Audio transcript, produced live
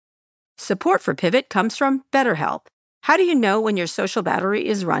Support for Pivot comes from BetterHelp. How do you know when your social battery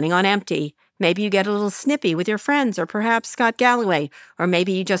is running on empty? Maybe you get a little snippy with your friends or perhaps Scott Galloway, or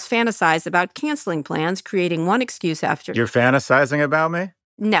maybe you just fantasize about canceling plans, creating one excuse after... You're fantasizing about me?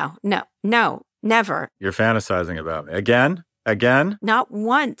 No, never. You're fantasizing about me. Again? Not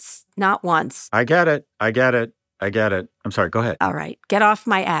once. I get it. I'm sorry, go ahead. All right, get off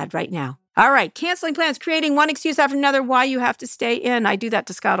my ad right now. All right, canceling plans, creating one excuse after another why you have to stay in. I do that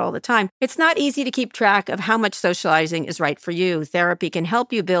to Scott all the time. It's not easy to keep track of how much socializing is right for you. Therapy can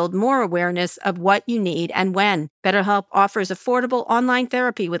help you build more awareness of what you need and when. BetterHelp offers affordable online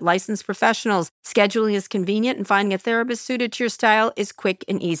therapy with licensed professionals. Scheduling is convenient and finding a therapist suited to your style is quick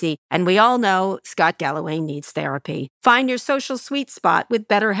and easy. And we all know Scott Galloway needs therapy. Find your social sweet spot with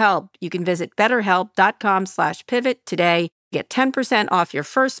BetterHelp. You can visit betterhelp.com/pivot today. Get 10% off your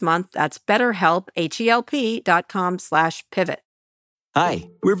first month. That's BetterHelp, HELP.com/pivot. Hi,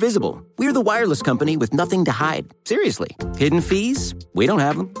 we're Visible. We're the wireless company with nothing to hide. Seriously. Hidden fees? We don't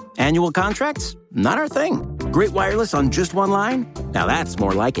have them. Annual contracts? Not our thing. Great wireless on just one line? Now that's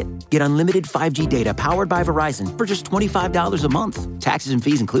more like it. Get unlimited 5G data powered by Verizon for just $25 a month. Taxes and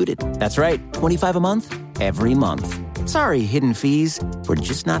fees included. That's right, $25 a month, every month. Sorry, hidden fees. We're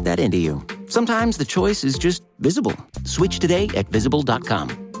just not that into you. Sometimes the choice is just Visible. Switch today at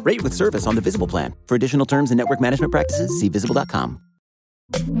Visible.com. Rate with service on the Visible plan. For additional terms and network management practices, see Visible.com.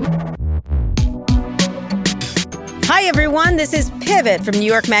 Hi, everyone. This is Pivot from New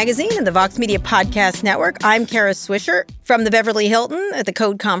York Magazine and the Vox Media Podcast Network. I'm Kara Swisher from the Beverly Hilton at the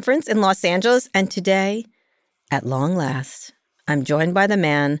Code Conference in Los Angeles. And today, at long last, I'm joined by the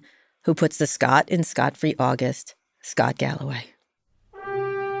man who puts the Scott in Scot-Free August, Scott Galloway.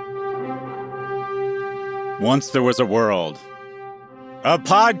 Once there was a world. A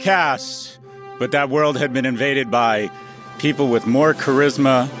podcast. But that world had been invaded by people with more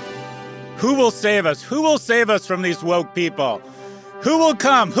charisma. Who will save us? Who will save us from these woke people? Who will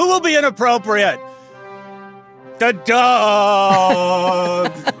come? Who will be inappropriate? The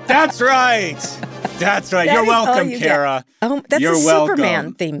dog. That's right. That's right. You're welcome, Kara. That's You're a welcome.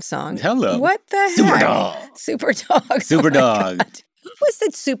 Superman theme song. Hello. What the heck? Super dog. Super dog. Super Oh my dog. God. What was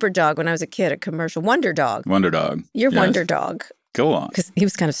that super dog when I was a kid? A commercial. Wonder Dog. Wonder Dog. You're Yes. Wonder Dog. Go on. Because he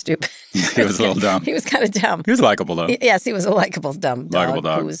was kind of stupid. He was a little dumb. He was kind of dumb. He was likable, though. Yes, he was a likable dumb dog. Likeable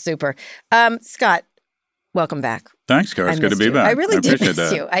dog. Who was super. Scott, welcome back. Thanks, Kara. It's good to be back. I really did appreciate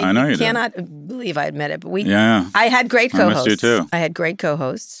miss that. you. I know you cannot believe I admit it, but Yeah. I had great co-hosts. I missed you, too. I had great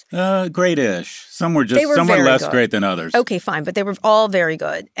co-hosts. Great-ish. Some were They were some were very less good. great than others. Okay, fine, but they were all very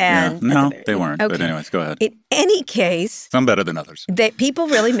good. And No, they weren't. Okay. But anyways, go ahead. In any case, Some better than others. people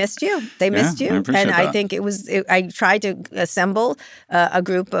really missed you. They missed you. I appreciate and I that. think I tried to assemble a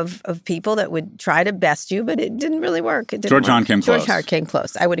group of people that would try to best you, but it didn't really work. It didn't George work. Hahn came close. George Hahn came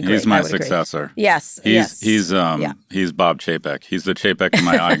close. I would agree. He's my I would agree. successor. Yes. He's Bob Chapek. He's the Chapek to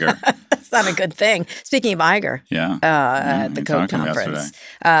my Iger. That's not a good thing. Speaking of Iger, Yeah. at the we Code talked to him Conference,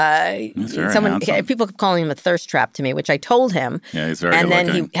 He's very handsome. people kept calling him a thirst trap to me, which I told him. Yeah, he's very and good then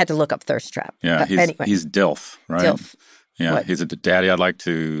looking. he had to look up thirst trap. Yeah, Anyway. he's DILF, right? DILF. Yeah, What? he's a daddy I'd like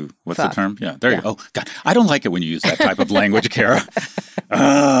to, what's Fuck. the term? Yeah, there Yeah. you go. Oh, God, I don't like it when you use that type of language, Kara.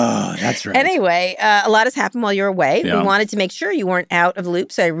 Oh, that's right. Anyway, a lot has happened while you're away. Yeah. We wanted to make sure you weren't out of the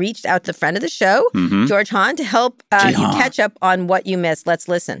loop, so I reached out to the friend of the show, George Hahn, to help you catch up on what you missed. Let's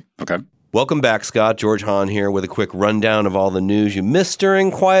listen. Okay. Welcome back, Scott. George Hahn here with a quick rundown of all the news you missed during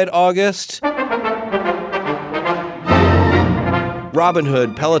Quiet August.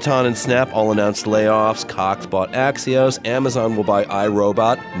 Robinhood, Peloton, and Snap all announced layoffs. Cox bought Axios. Amazon will buy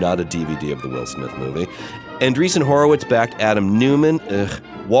iRobot, not a DVD of the Will Smith movie. Andreessen Horowitz backed Adam Newman.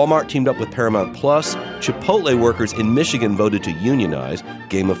 Walmart teamed up with Paramount Plus. Chipotle workers in Michigan voted to unionize.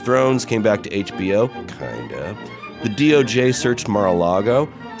 Game of Thrones came back to HBO. Kind of. The DOJ searched Mar-a-Lago.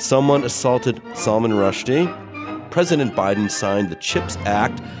 Someone assaulted Salman Rushdie. President Biden signed the CHIPS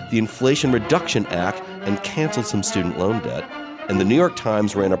Act, the Inflation Reduction Act, and canceled some student loan debt. And the New York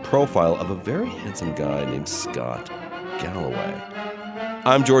Times ran a profile of a very handsome guy named Scott Galloway.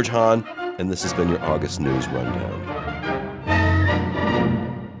 I'm George Hahn, and this has been your August News Rundown.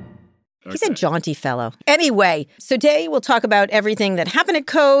 He's a jaunty fellow. Anyway, so today we'll talk about everything that happened at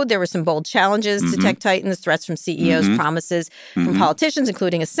Code. There were some bold challenges to tech titans, threats from CEOs, promises from politicians,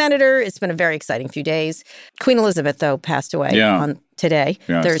 including a senator. It's been a very exciting few days. Queen Elizabeth, though, passed away on today,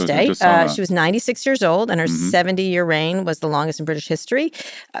 Thursday. She was 96 years old, and her 70-year reign was the longest in British history.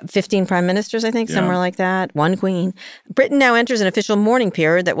 15 prime ministers, I think, somewhere like that. One queen. Britain now enters an official mourning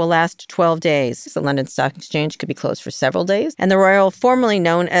period that will last 12 days. The London Stock Exchange could be closed for several days. And the royal, formerly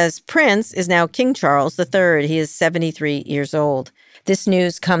known as Prince, is now King Charles III. He is 73 years old. This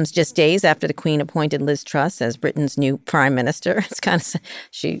news comes just days after the Queen appointed Liz Truss as Britain's new prime minister. It's kind of,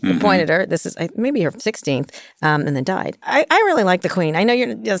 she appointed her. This is maybe her 16th, and then died. I really like the Queen. I know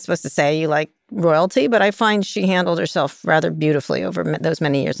you're not supposed to say you like royalty, but I find she handled herself rather beautifully over those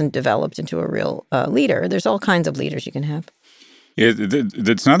many years and developed into a real leader. There's all kinds of leaders you can have.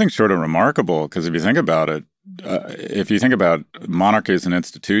 It's nothing short of remarkable, because if you think about it, if you think about monarchy as an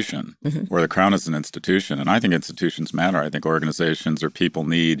institution, or the crown as an institution, and I think institutions matter. I think organizations or people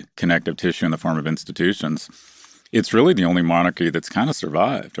need connective tissue in the form of institutions. It's really the only monarchy that's kind of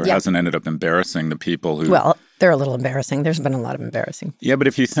survived or hasn't ended up embarrassing the people who... Well, they're a little embarrassing. There's been a lot of embarrassing. Yeah, but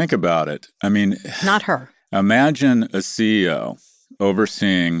if you think about it, I mean... Not her. Imagine a CEO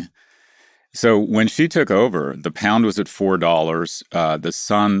overseeing... So when she took over, the pound was at $4. The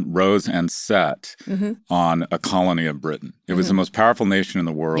sun rose and set on a colony of Britain. It was the most powerful nation in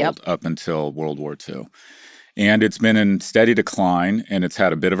the world up until World War II. And it's been in steady decline, and it's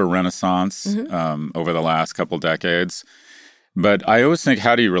had a bit of a renaissance over the last couple decades. But I always think,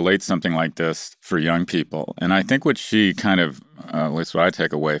 how do you relate something like this for young people? And I think what she kind of, at least what I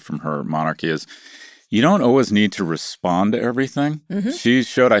take away from her monarchy is, you don't always need to respond to everything. She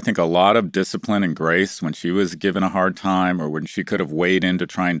showed, I think, a lot of discipline and grace when she was given a hard time, or when she could have weighed in to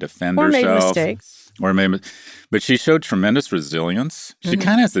try and defend herself. Or made mistakes. But she showed tremendous resilience. She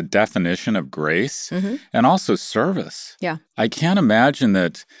kind of has the definition of grace and also service. Yeah. I can't imagine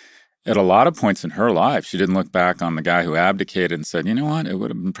that at a lot of points in her life, she didn't look back on the guy who abdicated and said, you know what, it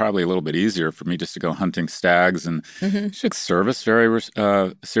would have been probably a little bit easier for me just to go hunting stags. And she took service very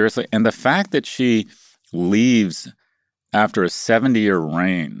seriously. And the fact that she leaves after a 70-year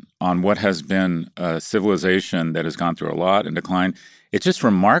reign on what has been a civilization that has gone through a lot in decline, it's just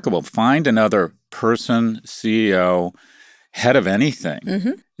remarkable. Find another person, CEO, head of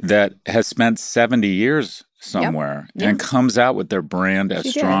anything that has spent 70 years somewhere and comes out with their brand as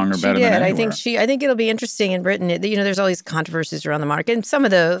strong or better than anywhere. I think it'll be interesting in Britain. You know, there's all these controversies around the monarchy, and some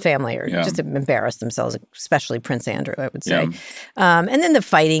of the family are just embarrassed themselves, especially Prince Andrew, I would say. And then the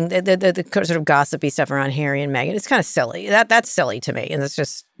fighting, the sort of gossipy stuff around Harry and Meghan, it's kind of silly. That's silly to me, and it's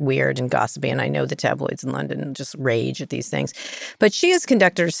just weird and gossipy. And I know the tabloids in London just rage at these things, but she has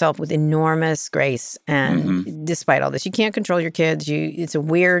conducted herself with enormous grace. And despite all this, you can't control your kids. It's a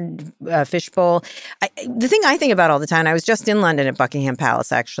weird fishbowl. The thing I think about all the time, I was just in London at Buckingham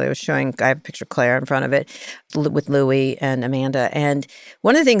Palace, actually. I have a picture of Claire in front of it with Louis and Amanda. And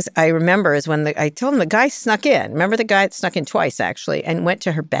one of the things I remember is when I told him the guy snuck in. Remember the guy that snuck in twice, actually, and went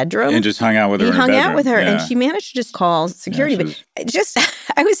to her bedroom? And just hung out with her. He hung out with her, and she managed to just call security. But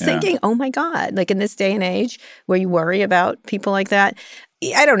I was thinking, oh my God, like in this day and age where you worry about people like that.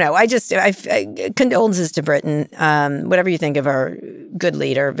 I don't know. Condolences to Britain. Whatever you think of our good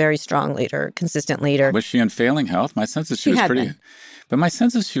leader, very strong leader, consistent leader. Was she in failing health? My sense is she was pretty. But my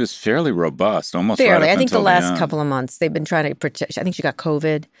sense is she was fairly robust, almost fairly. I think the last couple of months they've been trying to protect. I think she got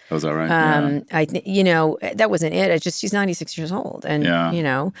COVID. Oh, is that right? That wasn't it. It's just she's 96 years old,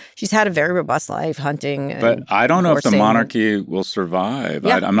 and she's had a very robust life, hunting. But I don't know if the monarchy will survive.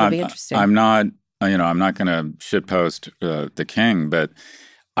 Yeah, I'm not. Be interesting. I'm not. I'm not going to shitpost the king, but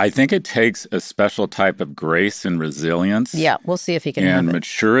I think it takes a special type of grace and resilience. Yeah, we'll see if he can. And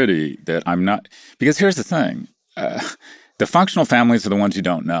maturity that I'm not. Because here's the thing. The functional families are the ones you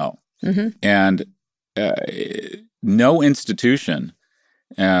don't know. And no institution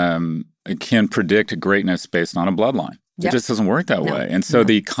can predict greatness based on a bloodline. It just doesn't work that way. And so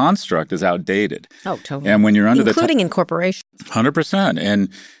the construct is outdated. Oh, totally. And when you're under including in corporations. 100%. And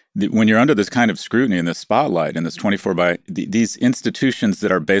when you're under this kind of scrutiny and this spotlight and this 24 by these institutions that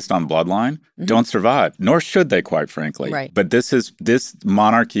are based on bloodline don't survive, nor should they, quite frankly. Right. But this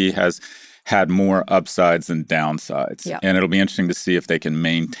monarchy has had more upsides than downsides. Yep. And it'll be interesting to see if they can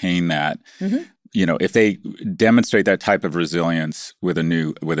maintain that. If they demonstrate that type of resilience with a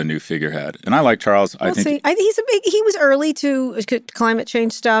new figurehead. And I like Charles. We'll see. He was early to climate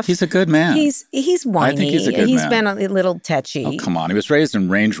change stuff. He's a good man. He's whiny. I think he's a good man. He's been a little tetchy. Oh, come on. He was raised in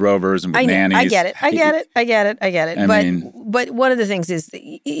Range Rovers and with nannies. I get it. But one of the things is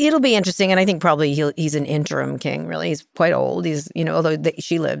it'll be interesting, and I think probably he's an interim king, really. He's quite old. Although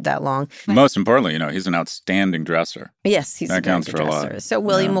she lived that long. Most importantly, he's an outstanding dresser. Yes, he's that counts for a dresser. lot. So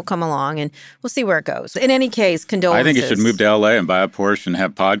William will come along, and we'll see where it goes. In any case, condolences. I think he should move to L.A. and buy a Porsche and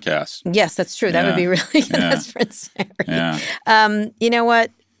have podcasts. Yes, that's true. That would be really good. That's Prince Harry. You know what?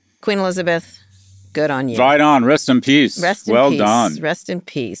 Queen Elizabeth, good on you. Right on. Rest in peace. Well done. Rest in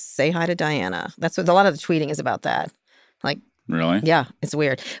peace. Say hi to Diana. That's what a lot of the tweeting is about that. Like, really? Yeah, it's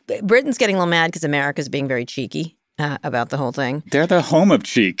weird. But Britain's getting a little mad because America's being very cheeky. about the whole thing. They're the home of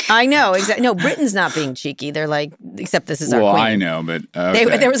cheek. I know, exactly. No, Britain's not being cheeky. They're like, except this is our queen. Well, I know, but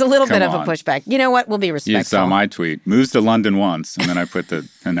okay. There was a little bit of Come a on. pushback. You know what? We'll be respectful. You saw my tweet. Moves to London once. And then I put the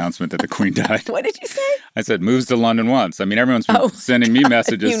announcement that the Queen died. What did you say? I said, moves to London once. I mean, everyone's been sending me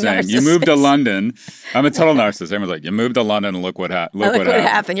messages You saying, you narcissist. moved to London. I'm a total narcissist. Everyone's like, you moved to London and look what happened. Look what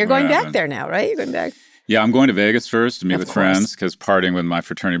happened. You're going back there now, right? You're going back. Yeah, I'm going to Vegas first to meet with course. friends because partying with my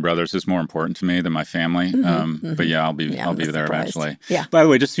fraternity brothers is more important to me than my family. But yeah, I'll be there surprised. eventually. Yeah. By the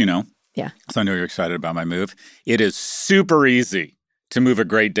way, just so you know, Yeah. so I know you're excited about my move. It is super easy to move a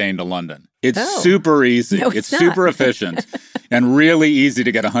Great Dane to London. It's super easy. No, it's it's super efficient and really easy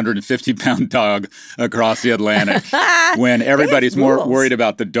to get a 150-pound dog across the Atlantic when everybody's more rules. worried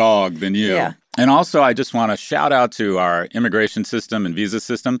about the dog than you. Yeah. And also, I just want to shout out to our immigration system and visa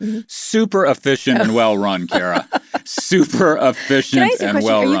system. Super efficient and well run, Kara. Super Can I efficient ask you a and question?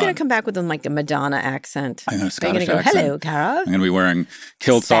 well Are you run. going to come back with like a Madonna accent? I'm going to Are you Scottish going to go, accent. hello, Cara? I'm going to be wearing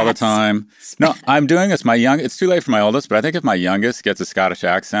kilts all the Spats. time. No, I'm doing this. It's too late for my oldest, but I think if my youngest gets a Scottish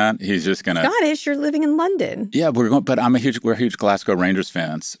accent, he's just going to. Scottish, you're living in London. Yeah, but we're huge Glasgow Rangers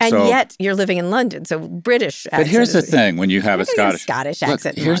fans. And so, yet you're living in London, so British accent. But here's the thing: when you have a You're gonna get Scottish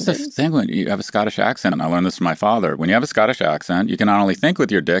accent in here's the London. thing: when you have a Scottish accent, and I learned this from my father. When you have a Scottish accent, you can not only think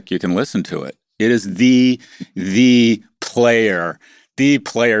with your dick, you can listen to it. It is the player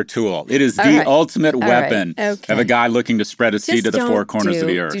tool. It is the ultimate weapon of a guy looking to spread his seed to the four corners of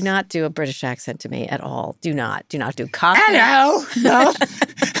the earth. Do not do a British accent to me at all. Do not do Cockney. Hello. No.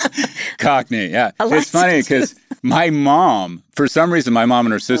 Cockney, yeah. It's funny because my mom, for some reason, my mom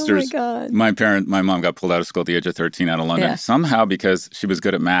and her sisters, God. my mom got pulled out of school at the age of 13 out of London. Yeah. Somehow, because she was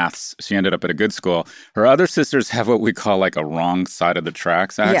good at maths, she ended up at a good school. Her other sisters have what we call like a wrong side of the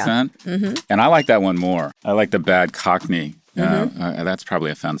tracks accent. And I like that one more. I like the bad Cockney. That's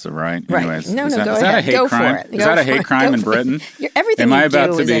probably offensive, right? Right. Anyways, No, is go that ahead. a hate Go crime? for it. Is that a hate crime in Britain? Everything Am I you about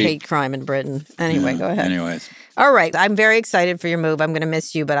do to is a be- hate crime in Britain. Anyway, go ahead. Anyways. All right. I'm very excited for your move. I'm going to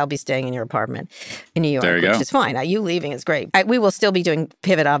miss you, but I'll be staying in your apartment in New York, There you which go. is fine. You leaving is great. We will still be doing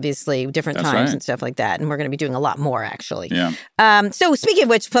Pivot, obviously, different That's times right. and stuff like that. And we're going to be doing a lot more, actually. Yeah. So speaking of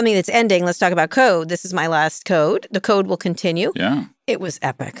which, something that's ending, let's talk about Code. This is my last Code. The Code will continue. Yeah. It was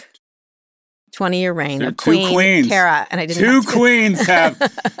epic. 20-year reign There of are two queens. Kara, and I didn't Two have to- queens have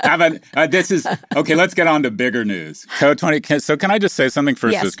this is okay. Let's get on to bigger news. Code 20. So can I just say something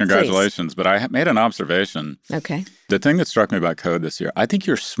first? Yes, Is congratulations. But I made an observation. Okay. The thing that struck me about Code this year, I think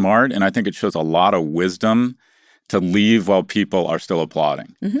you're smart, and I think it shows a lot of wisdom to leave while people are still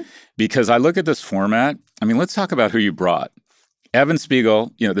applauding. Because I look at this format. I mean, let's talk about who you brought. Evan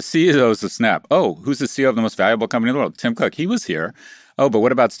Spiegel, the CEO of Snap. Oh, who's the CEO of the most valuable company in the world? Tim Cook. He was here. Oh, but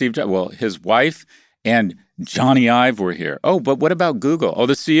what about Steve Jobs? Well, his wife and Johnny Ive were here. Oh, but what about Google? Oh,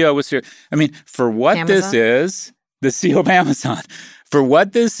 the CEO was here. I mean, for what this Amazon? is, the CEO of Amazon, for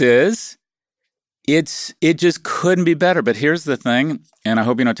what this is, it just couldn't be better. But here's the thing, and I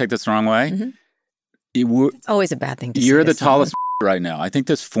hope you don't take this the wrong way. It's always a bad thing to say. You're to the someone. tallest right now. I think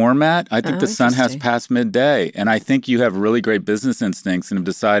this format, I think the sun has interesting. passed midday. And I think you have really great business instincts and have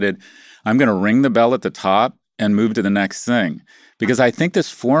decided, I'm going to ring the bell at the top and move to the next thing. Because I think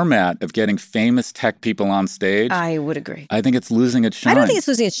this format of getting famous tech people on stage, I would agree. I think it's losing its shine. I don't think it's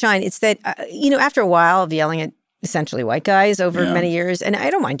losing its shine. It's that, after a while of yelling at essentially white guys over Yeah. many years, and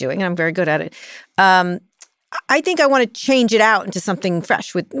I don't mind doing it. I'm very good at it. I think I want to change it out into something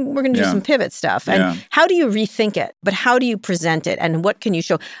fresh. We're going to do Yeah. some pivot stuff. And Yeah. how do you rethink it? But how do you present it? And what can you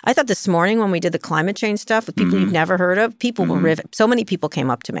show? I thought this morning when we did the climate change stuff with people you've never heard of, people were riveted. So many people came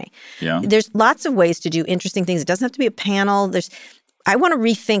up to me. Yeah. There's lots of ways to do interesting things. It doesn't have to be a panel. I want to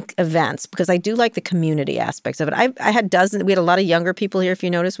rethink events because I do like the community aspects of it. We had a lot of younger people here. If you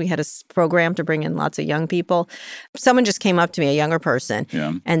notice, we had a program to bring in lots of young people. Someone just came up to me, a younger person,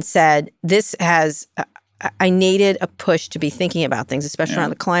 and said, I needed a push to be thinking about things, especially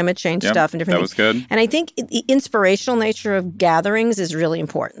around the climate change stuff and different That things. was good. And I think the inspirational nature of gatherings is really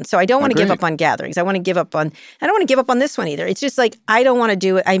important. So I don't want to give Agreed. up on gatherings. I don't want to give up on this one either. It's just like, I don't want to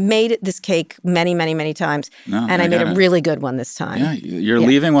do it. I made this cake many, many, many times, No, and I I made get a it. really good one this time. Yeah, you're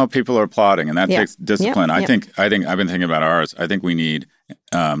leaving while people are applauding, and that Yeah. takes discipline. Yeah. I think I've been thinking about ours. I think we need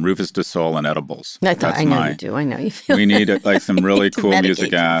Rufus Du Sol and edibles. I That's know you do. I know you feel. We need some really to cool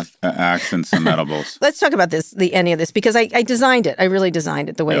music medicate. acts and some edibles. Let's talk about the ending of this, because I designed it. I really designed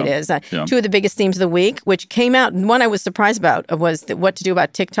it the way it is. Yeah. Two of the biggest themes of the week, which came out, and one I was surprised about, was what to do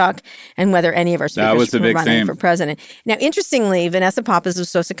about TikTok and whether any of our That was speakers the were big running theme. for president. Now, interestingly, Vanessa Pappas was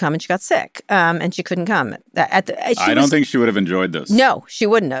supposed to come and she got sick, and she couldn't come. I don't think she would have enjoyed this. No, she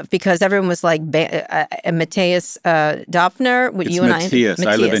wouldn't have, because everyone was like, Matthias Döpfner, It's you and I. Matthias.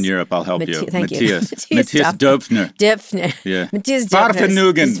 I live in Europe. I'll help you. Thank you. Matthias Döpfner. Yeah. Matthias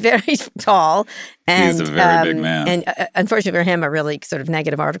Döpfner. He's very tall. And, he's a very big man. And unfortunately for him, a really sort of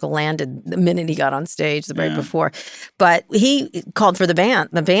negative article landed the minute he got on stage the break before. But he called for the ban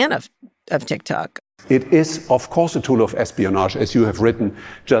of TikTok. It is, of course, a tool of espionage, as you have written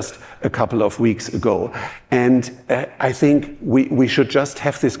just a couple of weeks ago. And I think we should just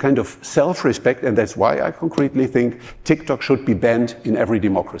have this kind of self-respect, and that's why I concretely think TikTok should be banned in every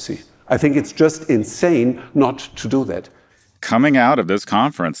democracy. I think it's just insane not to do that. Coming out of this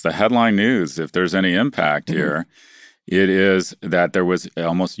conference, the headline news, if there's any impact here, it is that there was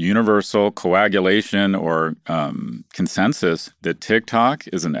almost universal coagulation or consensus that TikTok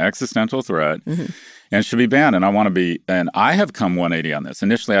is an existential threat and should be banned. And I have come 180 on this.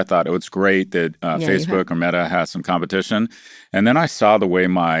 Initially, I thought, it's great that Facebook or Meta has some competition. And then I saw the way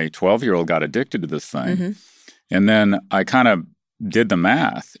my 12-year-old got addicted to this thing. And then I kind of did the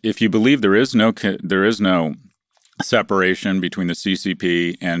math. If you believe there is no separation between the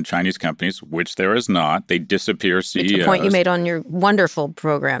CCP and Chinese companies, which there is not. They disappear CEOs. It's a point you made on your wonderful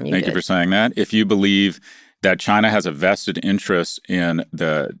program. Thank you for saying that. If you believe that China has a vested interest in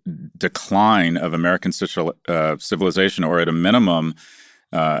the decline of American civilization, or at a minimum,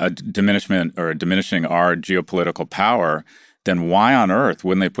 a diminishing our geopolitical power, then why on earth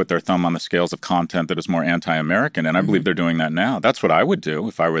wouldn't they put their thumb on the scales of content that is more anti-American? And I believe they're doing that now. That's what I would do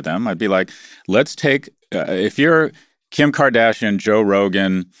if I were them. I'd be like, let's take if you're Kim Kardashian, Joe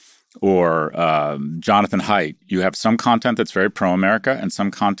Rogan, or Jonathan Haidt, you have some content that's very pro-America and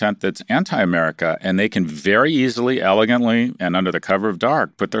some content that's anti-America, and they can very easily, elegantly, and under the cover of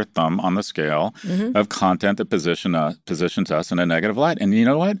dark, put their thumb on the scale of content that positions us in a negative light. And you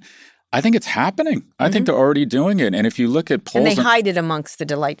know what? I think it's happening. I think they're already doing it. And if you look at polls... And they hide it amongst the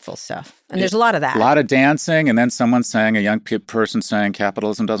delightful stuff. And there's a lot of that. A lot of dancing, and then someone saying, a young person saying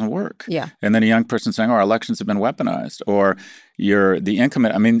capitalism doesn't work. Yeah. And then a young person saying, our elections have been weaponized. Or the income...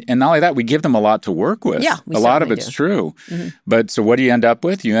 I mean, and not only that, we give them a lot to work with. Yeah, a lot of it's true. But so what do you end up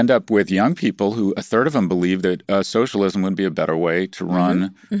with? You end up with young people who, a third of them believe that socialism would be a better way to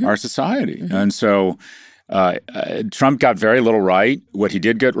run our society. And so... Trump got very little right. What he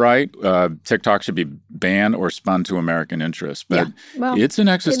did get right, TikTok should be banned or spun to American interests. But it's an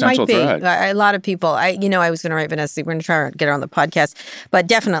existential threat. A lot of people, I was going to write Vanessa, we're going to try to get her on the podcast. But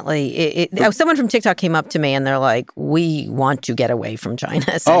definitely, someone from TikTok came up to me and they're like, we want to get away from China,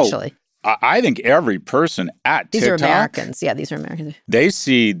 essentially. I think every person at these TikTok... These are Americans. Yeah, these are Americans. They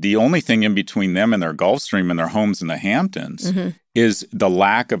see the only thing in between them and their Gulfstream and their homes in the Hamptons is the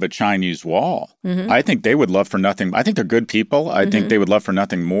lack of a Chinese wall. I think they would love for nothing. I think they're good people. I think they would love for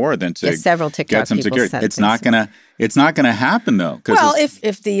nothing more than to several TikTok get some people security. It's not gonna happen though. Well,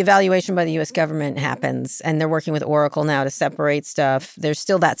 if the evaluation by the U.S. government happens, and they're working with Oracle now to separate stuff,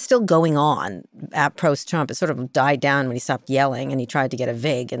 that's still going on at post-Trump. It sort of died down when he stopped yelling and he tried to get a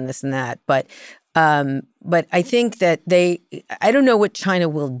VIG and this and that. But I think that I don't know what China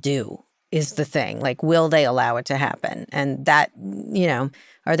will do. Is the thing. Like, will they allow it to happen? And that,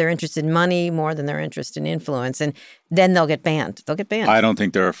 are they interested in money more than they're interested in influence? And then they'll get banned. I don't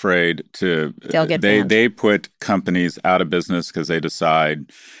think they're afraid to. They'll get banned. They put companies out of business because they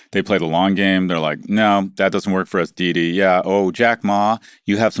decide they play the long game. They're like, no, that doesn't work for us, Didi. Yeah. Oh, Jack Ma,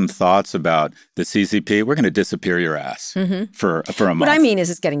 you have some thoughts about the CCP. We're going to disappear your ass for a month. What I mean is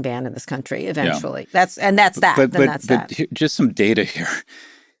it's getting banned in this country eventually. Yeah. That's that. But just some data here.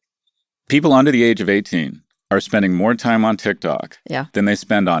 People under the age of 18 are spending more time on TikTok than they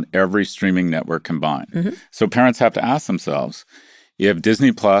spend on every streaming network combined. So parents have to ask themselves, you have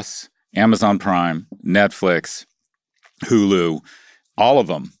Disney Plus, Amazon Prime, Netflix, Hulu, all of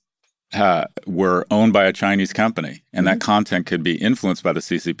them were owned by a Chinese company, and that content could be influenced by the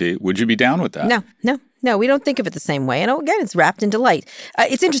CCP. Would you be down with that? No, we don't think of it the same way. And again, it's wrapped in delight.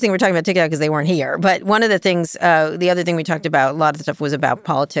 It's interesting we're talking about TikTok because they weren't here. But one of the things, the other thing we talked about, a lot of the stuff was about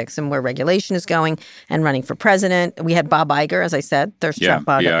politics and where regulation is going and running for president. We had Bob Iger, as I said, thirst trap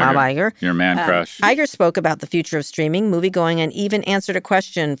Bob Iger. Your man crush. Iger spoke about the future of streaming, moviegoing, and even answered a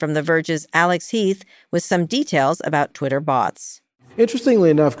question from The Verge's Alex Heath with some details about Twitter bots. Interestingly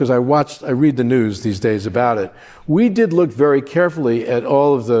enough, because I read the news these days about it, we did look very carefully at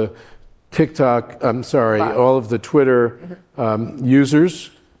all of the all of the Twitter users.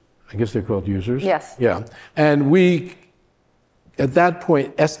 I guess they're called users. Yes. Yeah. And we, at that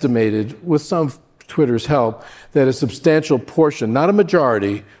point, estimated, with some Twitter's help, that a substantial portion, not a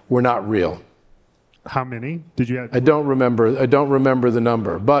majority, were not real. How many did you have? I don't remember the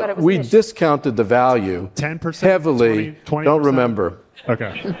number, but we discounted the value 10%, heavily. 20%? Don't remember.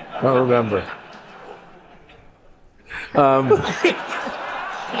 Okay. Don't remember.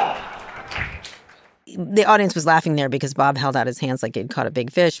 the audience was laughing there because Bob held out his hands like he'd caught a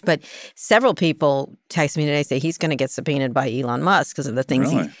big fish. But several people text me today say he's going to get subpoenaed by Elon Musk because of the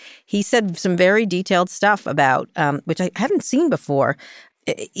things he said. Some very detailed stuff about, which I haven't seen before,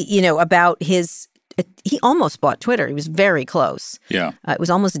 about his. He almost bought Twitter. He was very close. Yeah. It was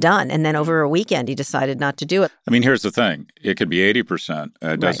almost done. And then over a weekend, he decided not to do it. I mean, here's the thing. It could be 80%.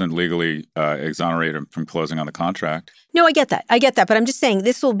 It doesn't legally exonerate him from closing on the contract. No, I get that. But I'm just saying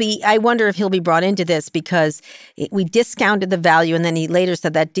this will be, I wonder if he'll be brought into this because we discounted the value. And then he later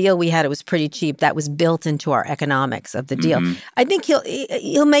said that deal we had, it was pretty cheap. That was built into our economics of the deal. I think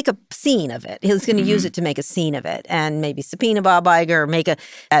he'll make a scene of it. He's going to use it to make a scene of it and maybe subpoena Bob Iger or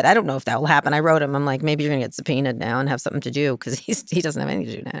I don't know if that will happen. I wrote him. I'm like, maybe you're going to get subpoenaed now and have something to do because he doesn't have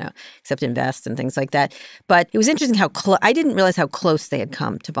anything to do now except invest and things like that. But it was interesting how I didn't realize how close they had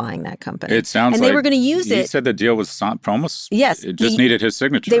come to buying that company. It sounds and like they were going to use it. He said the deal was almost, yes, it just needed his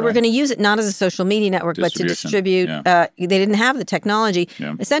signature. They were going to use it not as a social media network, but to distribute. Yeah. They didn't have the technology,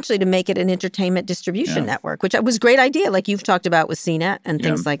 essentially to make it an entertainment distribution network, which was a great idea, like you've talked about with CNET and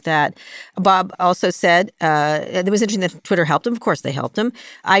things like that. Bob also said, it was interesting that Twitter helped him. Of course, they helped him.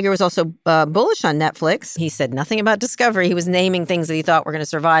 Iger was also bullish on Netflix. He said nothing about Discovery. He was naming things that he thought were going to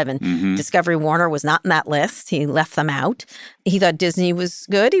survive, and Discovery Warner was not in that list. He left them out. He thought Disney was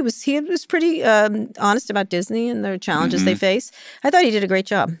good. He was pretty honest about Disney and the challenges they face. I thought he did a great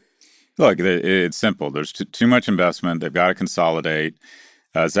job. Look, it's simple. There's too much investment. They've got to consolidate.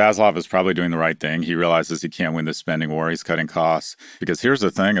 Zaslav is probably doing the right thing. He realizes he can't win the spending war. He's cutting costs. Because here's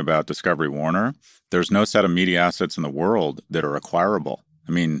the thing about Discovery Warner. There's no set of media assets in the world that are acquirable.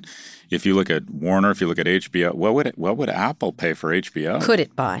 I mean, if you look at Warner, if you look at HBO, what would Apple pay for HBO? Could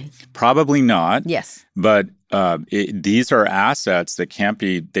it buy? Probably not. Yes. But these are assets that can't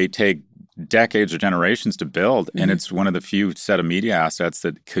be, they take decades or generations to build, and it's one of the few set of media assets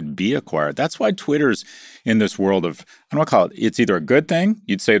that could be acquired. That's why Twitter's in this world of, I don't want to call it, it's either a good thing,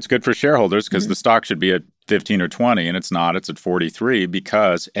 you'd say it's good for shareholders because the stock should be at 15 or 20, and it's not, it's at 43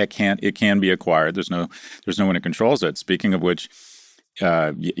 because it can be acquired. There's no one who controls it. Speaking of which,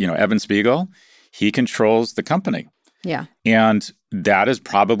 Evan Spiegel, he controls the company. Yeah. And that is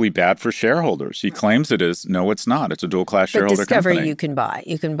probably bad for shareholders. He claims it is. No, it's not. It's a dual-class shareholder Discovery company. you can buy.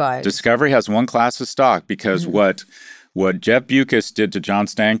 You can buy. Discovery has one class of stock because what Jeff Bewkes did to John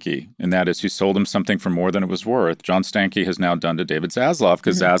Stankey, and that is he sold him something for more than it was worth, John Stankey has now done to David Zaslav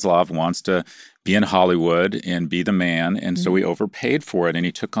because Zaslav wants to be in Hollywood and be the man, and so he overpaid for it, and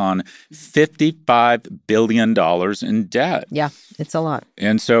he took on $55 billion in debt. Yeah, it's a lot.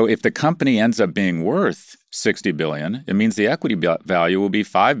 And so if the company ends up being worth $60 billion, it means the equity value will be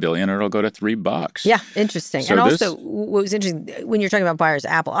 $5 billion, or it'll go to $3. Yeah, interesting. So and also, what was interesting, when you're talking about buyers,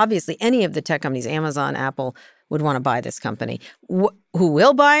 Apple, obviously any of the tech companies, Amazon, Apple, would want to buy this company. Who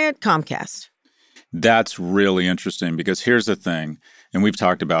will buy it? Comcast. That's really interesting because here's the thing, and we've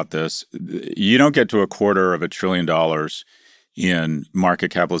talked about this. You don't get to $250 billion in market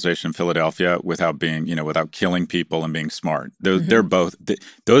capitalization in Philadelphia without being, without killing people and being smart. They're both,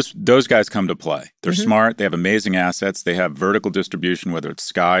 those guys come to play. They're smart. They have amazing assets. They have vertical distribution, whether it's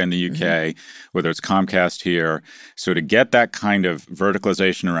Sky in the UK, whether it's Comcast here. So to get that kind of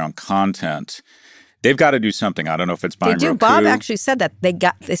verticalization around content, they've got to do something. I don't know if it's buying Roku. Roku. Bob actually said that.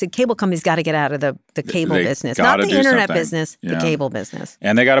 They said cable companies got to get out of the cable business. Not the internet business, the cable business.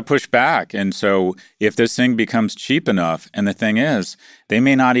 And they got to push back. And so if this thing becomes cheap enough, and the thing is, they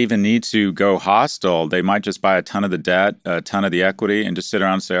may not even need to go hostile. They might just buy a ton of the debt, a ton of the equity, and just sit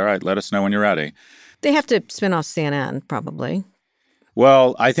around and say, all right, let us know when you're ready. They have to spin off CNN, probably.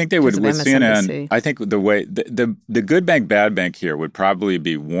 Well, I think they would with MSNBC. CNN. I think the way the good bank, bad bank here would probably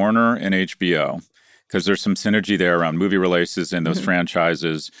be Warner and HBO. Because there's some synergy there around movie releases and those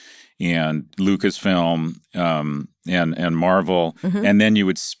franchises and Lucasfilm and Marvel. And then you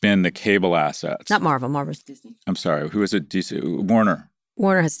would spin the cable assets. Not Marvel. Marvel's Disney. I'm sorry. Who is it? DC? Warner.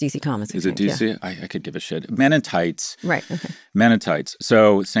 Warner has DC Comics. Is it DC? Yeah. I could give a shit. Men in Tights. Right. Okay. Men in Tights.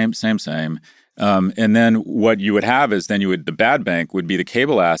 So same. And then what you would have is the bad bank would be the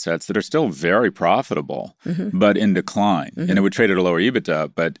cable assets that are still very profitable, but in decline. And it would trade at a lower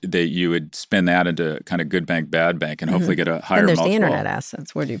EBITDA, but you would spin that into kind of good bank, bad bank, and hopefully get a higher multiple. And there's the internet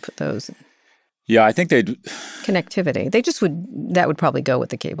assets. Where do you put those? Yeah, I think they'd... Connectivity. That would probably go with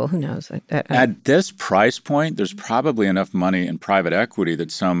the cable. Who knows? At this price point, there's probably enough money in private equity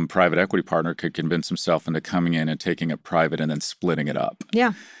that some private equity partner could convince himself into coming in and taking it private and then splitting it up.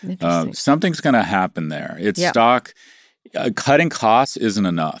 Yeah, interesting. Something's going to happen there. It's stock... cutting costs isn't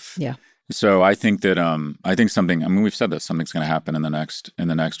enough. Yeah. So I think that... we've said this. Something's going to happen in the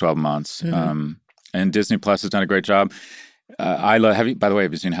next 12 months. And Disney Plus has done a great job. I love. By the way,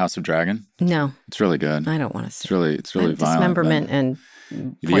 have you seen House of Dragon? No, It's really good. I don't want to see. It's really violent. Dismemberment and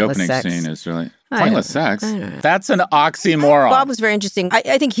the opening sex. scene is really I pointless don't sex. know. That's an oxymoron. Bob was very interesting.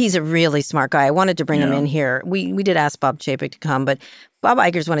 I think he's a really smart guy. I wanted to bring him in here. We did ask Bob Chapek to come, but Bob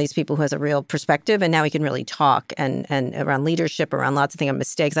Iger's one of these people who has a real perspective, and now he can really talk and around leadership, around lots of things,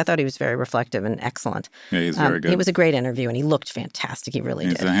 mistakes. I thought he was very reflective and excellent. Yeah, he's very good. It was a great interview, and he looked fantastic. He really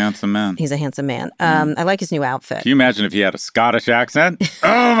did. He's a handsome man. He's a handsome man. I like his new outfit. Can you imagine if he had a Scottish accent?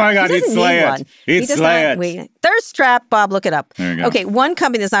 Oh my God, he'd slay it. He'd slay it. Thirst trap, Bob, look it up. There you go. Okay, one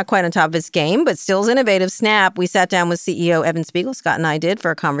company that's not quite on top of its game, but still is innovative, Snap. We sat down with CEO Evan Spiegel, Scott and I did, for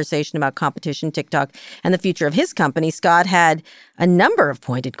a conversation about competition, TikTok, and the future of his company. Scott had a number of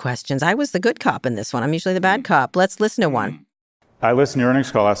pointed questions. I was the good cop in this one. I'm usually the bad cop. Let's listen to one. I listened to your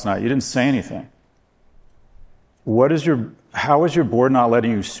earnings call last night. You didn't say anything. How is your board not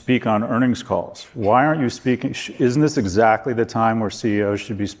letting you speak on earnings calls? Why aren't you speaking? Isn't this exactly the time where CEOs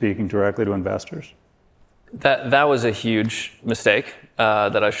should be speaking directly to investors? That was a huge mistake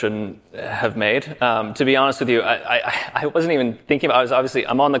that I shouldn't have made. To be honest with you, I wasn't even thinking about it.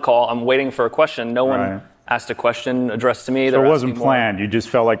 I'm on the call. I'm waiting for a question. No one asked a question addressed to me. So it wasn't planned. You just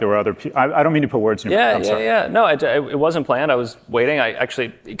felt like there were other people. I don't mean to put words in your mouth. Yeah. No, it wasn't planned. I was waiting. I actually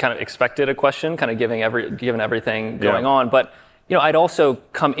kind of expected a question, kind of given everything going on. But I'd also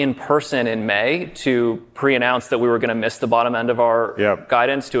come in person in May to pre-announce that we were going to miss the bottom end of our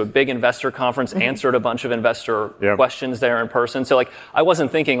guidance to a big investor conference, answered a bunch of investor questions there in person. So I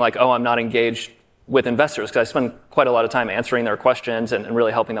wasn't thinking I'm not engaged with investors, because I spend quite a lot of time answering their questions and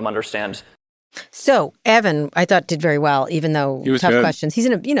really helping them understand. So Evan, I thought, did very well, even though tough good. questions. He's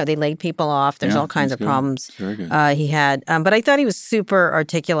they laid people off. There's all kinds of problems Very good. He had. But I thought he was super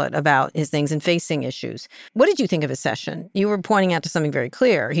articulate about his things and facing issues. What did you think of his session? You were pointing out to something very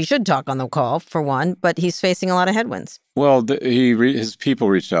clear. He should talk on the call, for one, but he's facing a lot of headwinds. Well, his people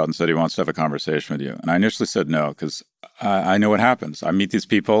reached out and said he wants to have a conversation with you. And I initially said no, because I know what happens. I meet these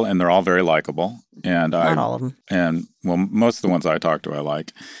people, and they're all very likable. And Not all of them. And, well, most of the ones I talk to I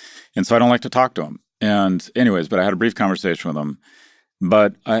like. And so I don't like to talk to him. And anyways, but I had a brief conversation with him.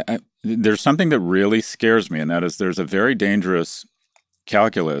 But there's something that really scares me, and that is there's a very dangerous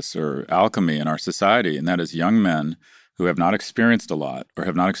calculus or alchemy in our society, and that is young men who have not experienced a lot or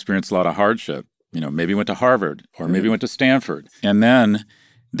have not experienced a lot of hardship, maybe went to Harvard or maybe went to Stanford. And then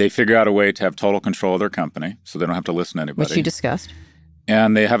they figure out a way to have total control of their company so they don't have to listen to anybody. Which you discussed.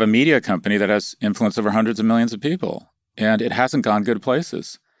 And they have a media company that has influence over hundreds of millions of people. And it hasn't gone good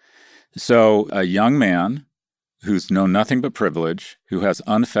places. So a young man who's known nothing but privilege, who has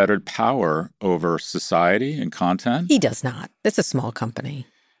unfettered power over society and content. He does not. It's a small company.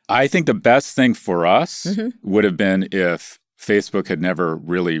 I think the best thing for us would have been if Facebook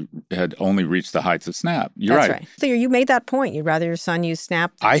had only reached the heights of Snap. You're right. So you made that point. You'd rather your son use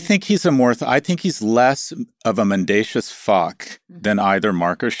Snap? I think he's I think he's less of a mendacious fuck than either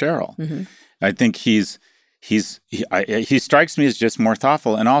Mark or Sheryl. I think he strikes me as just more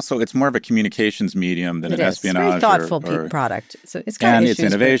thoughtful, and also it's more of a communications medium than an espionage. It's a very thoughtful product. So it's got issues,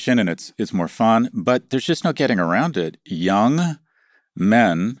 it's innovation, and it's more fun, but there's just no getting around it. Young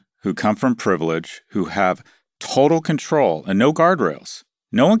men who come from privilege, who have total control and no guardrails.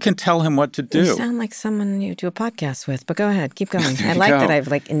 No one can tell him what to do. You sound like someone you do a podcast with, but go ahead, keep going. I like that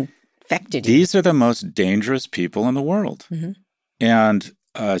I've infected you. These are the most dangerous people in the world, and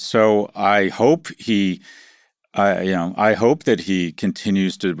so I hope I hope that he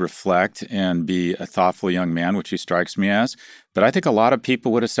continues to reflect and be a thoughtful young man, which he strikes me as. But I think a lot of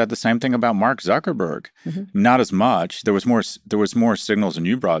people would have said the same thing about Mark Zuckerberg. Not as much. There was more signals, and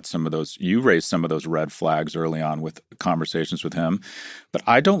you raised some of those red flags early on with conversations with him. But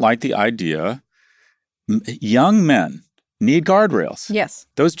I don't like the idea. Young men need guardrails. Yes.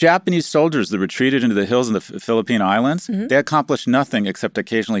 Those Japanese soldiers that retreated into the hills in the Philippine Islands, they accomplished nothing except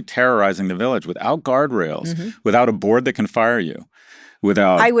occasionally terrorizing the village without guardrails, without a board that can fire you,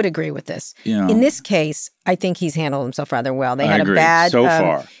 without... I would agree with this. In this case, I think he's handled himself rather well. They had agree. a bad... So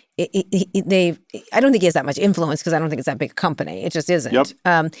far. I don't think he has that much influence because I don't think it's that big a company. It just isn't.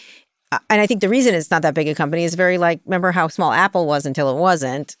 Yep. And I think the reason it's not that big a company is very remember how small Apple was until it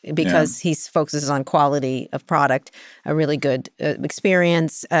wasn't, because he focuses on quality of product, a really good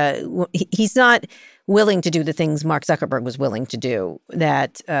experience. He's not willing to do the things Mark Zuckerberg was willing to do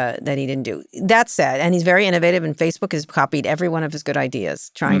that he didn't do. That said, and he's very innovative, and Facebook has copied every one of his good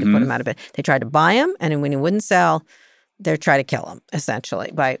ideas, trying to put him out of it. They tried to buy him, and when he wouldn't sell, They're trying to kill him,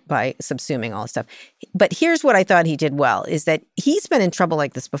 essentially, by subsuming all this stuff. But here's what I thought he did well, is that he's been in trouble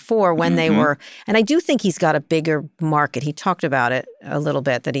like this before when they were, and I do think he's got a bigger market. He talked about it a little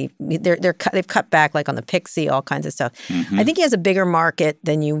bit, that they've cut back like on the Pixie, all kinds of stuff. I think he has a bigger market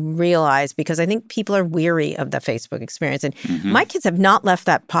than you realize, because I think people are weary of the Facebook experience. And my kids have not left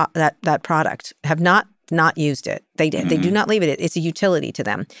that product, have not used it. They do not leave it. It's a utility to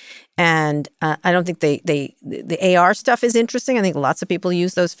them. And I don't think the AR stuff is interesting. I think lots of people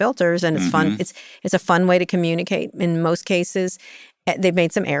use those filters, and it's fun. It's a fun way to communicate in most cases. They've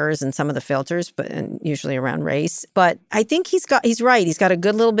made some errors in some of the filters, but usually around race. But I think he's right. He's got a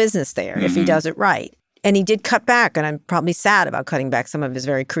good little business there if he does it right. And he did cut back, and I'm probably sad about cutting back some of his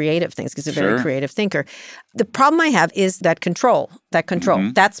very creative things, because he's a very creative thinker. The problem I have is that control.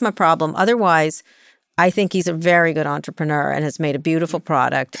 That's my problem. Otherwise, I think he's a very good entrepreneur and has made a beautiful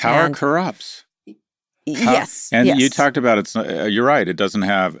product. Power corrupts. Yes. And you talked about it's. You're right. It doesn't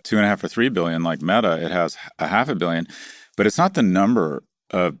have 2.5 or 3 billion like Meta. It has 500 million, but it's not the number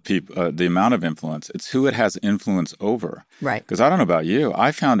of people, the amount of influence. It's who it has influence over. Right. Because I don't know about you.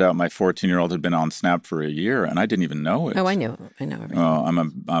 I found out my 14-year-old had been on Snap for a year, and I didn't even know it. Oh, I know everything. Oh,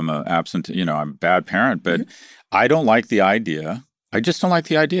 I'm a absent. I'm a bad parent, but I don't like the idea. I just don't like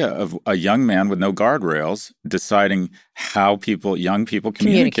the idea of a young man with no guardrails deciding how young people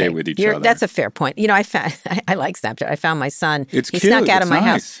communicate with each other. That's a fair point. I like Snapchat. I found my son. He snuck out of my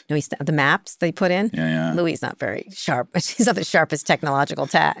house. Nice. No, the maps they put in. Yeah. Louis not very sharp. She's not the sharpest technological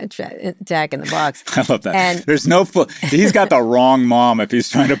tech in the box. I love that. And there's he's got the wrong mom if he's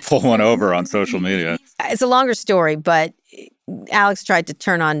trying to pull one over on social media. It's a longer story, but Alex tried to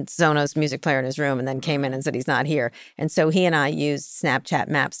turn on Sonos music player in his room and then came in and said he's not here. And so he and I used Snapchat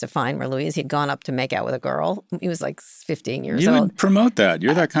maps to find where Louis. He'd gone up to make out with a girl. He was like 15 years old. You would promote that.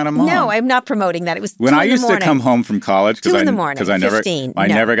 You're that kind of mom. No, I'm not promoting that. It was when I used to come home from college because I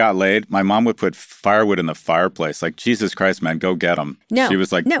never got laid. My mom would put firewood in the fireplace. Like, Jesus Christ, man, go get them. No, she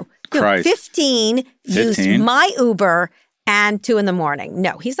was like, no. Christ. 15 used my Uber and 2 a.m.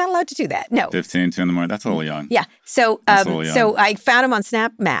 No, he's not allowed to do that. No. 15, 2 a.m. That's a little young. Yeah. So I found him on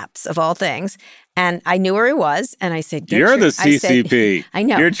Snap Maps, of all things, and I knew where he was, and I said, You're the CCP. I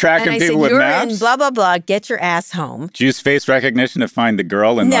know. You're tracking people with maps? You're in blah, blah, blah. Get your ass home. Did you use face recognition to find the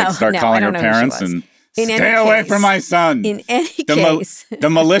girl and start calling her parents and stay away from my son? In any case. The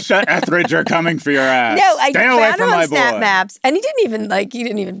militia Etheridge are coming for your ass. No, I stay away found from him my on Snap boy. Maps, and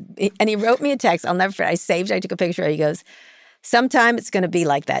he wrote me a text. I'll never forget. I took a picture. He goes, sometime it's going to be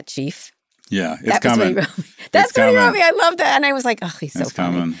like that, Chief. Yeah, it's coming. That's what he wrote me. I love that. And I was like, oh, he's so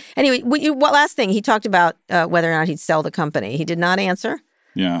funny. Coming. Anyway, what last thing? He talked about whether or not he'd sell the company. He did not answer.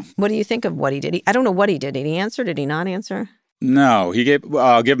 Yeah. What do you think of what he did? I don't know what he did. Did he answer? Did he not answer? No,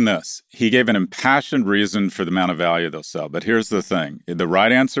 I'll give him this. He gave an impassioned reason for the amount of value they'll sell. But here's the thing. The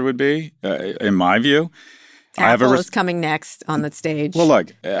right answer would be, in my view, Apple is coming next on the stage. Well,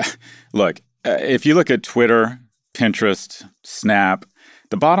 look, if you look at Twitter, Pinterest, Snap,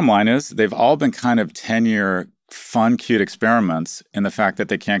 the bottom line is they've all been kind of 10-year fun, cute experiments in the fact that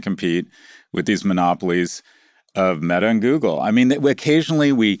they can't compete with these monopolies of Meta and Google. I mean,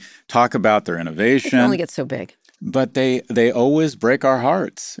 occasionally we talk about their innovation. It can only get so big. But they always break our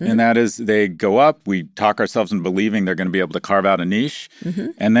hearts. And that is, they go up, we talk ourselves into believing they're going to be able to carve out a niche,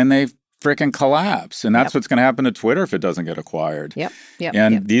 and then they freaking collapse. And that's what's going to happen to Twitter if it doesn't get acquired.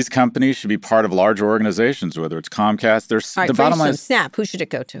 These companies should be part of larger organizations, whether it's Comcast. The bottom line is Snap. Who should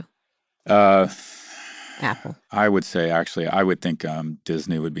it go to? Apple. I would say, actually, I would think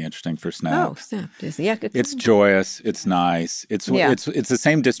Disney would be interesting for Snap. Oh, Snap, Disney. Yeah, good. It's joyous. It's nice. It's the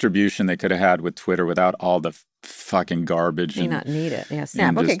same distribution they could have had with Twitter without all the fucking garbage. You not need it. Yeah,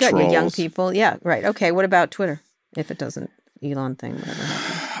 Snap. Okay, good. With young people. Yeah, right. Okay, what about Twitter? If it doesn't, Elon thing, whatever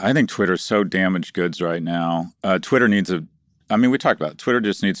happens. I think Twitter's so damaged goods right now. Twitter needs we talked about it. Twitter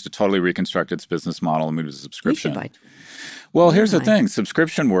just needs to totally reconstruct its business model and move to subscription. We should buy Twitter. Well, here's the thing.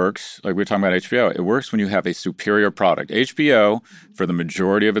 Subscription works, like we were talking about HBO. It works when you have a superior product. HBO, for the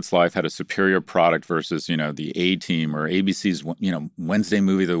majority of its life, had a superior product versus, the A-Team or ABC's, Wednesday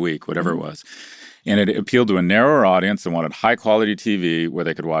movie of the week, whatever it was. And it appealed to a narrower audience that wanted high-quality TV where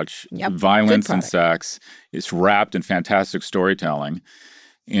they could watch violence and sex. It's wrapped in fantastic storytelling.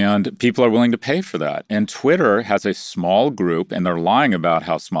 And people are willing to pay for that. And Twitter has a small group, and they're lying about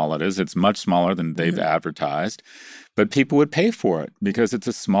how small it is. It's much smaller than they've advertised. But people would pay for it because it's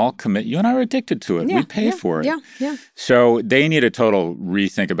a small commit. You and I are addicted to it. We pay for it. Yeah. So they need a total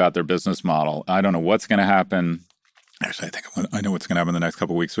rethink about their business model. I don't know what's going to happen. Actually, I know what's going to happen in the next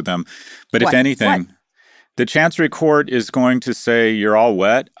couple of weeks with them. But if anything, The Chancery Court is going to say you're all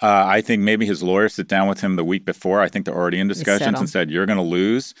wet. I think maybe his lawyers sit down with him the week before. I think they're already in discussions and said, you're going to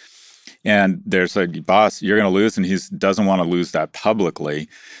lose. And there's a boss, you're going to lose, and he doesn't want to lose that publicly.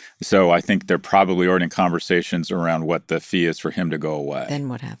 So I think they're probably already in conversations around what the fee is for him to go away. Then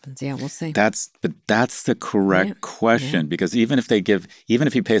what happens? Yeah, we'll see. That's the correct question, because even if he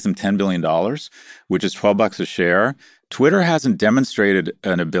pays them $10 billion, which is $12 a share, Twitter hasn't demonstrated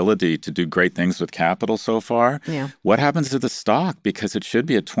an ability to do great things with capital so far. Yeah. What happens to the stock? Because it should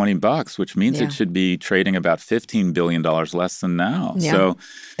be at $20, which means it should be trading about $15 billion less than now. Yeah. So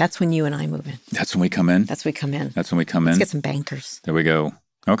that's when you and I move in. That's when we come in? That's when we come in. That's when we come in? Let's get some bankers. There we go.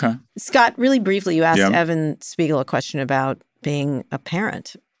 Okay. Scott, really briefly, you asked Evan Spiegel a question about being a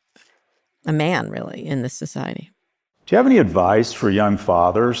parent, a man, really, in this society. Do you have any advice for young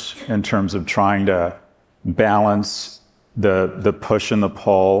fathers in terms of trying to balance the push and the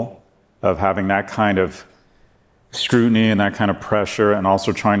pull of having that kind of scrutiny and that kind of pressure, and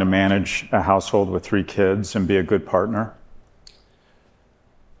also trying to manage a household with 3 kids and be a good partner?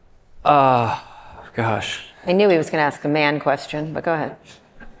 Gosh. I knew he was going to ask a man question, but go ahead.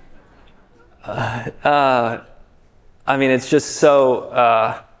 I mean, it's just so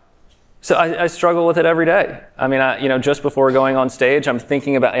I struggle with it every day. I mean, just before going on stage, I'm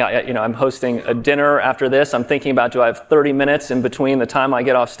thinking about, I'm hosting a dinner after this. I'm thinking about, do I have 30 minutes in between the time I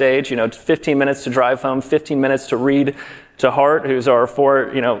get off stage, 15 minutes to drive home, 15 minutes to read to Hart, who's our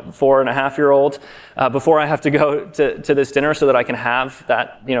 4.5-year-old, before I have to go to this dinner so that I can have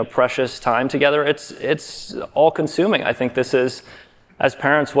that, precious time together. It's all consuming. I think this is, as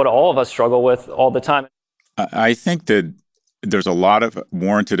parents, what all of us struggle with all the time. I think that there's a lot of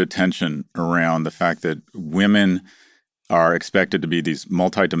warranted attention around the fact that women are expected to be these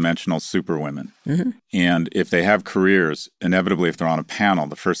multidimensional superwomen. Mm-hmm. And if they have careers, inevitably, if they're on a panel,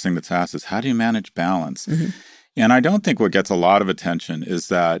 the first thing that's asked is, how do you manage balance? Mm-hmm. And I don't think what gets a lot of attention is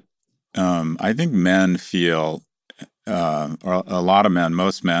that I think men feel, or a lot of men,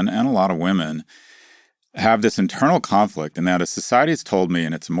 most men, and a lot of women have this internal conflict, and that as society has told me,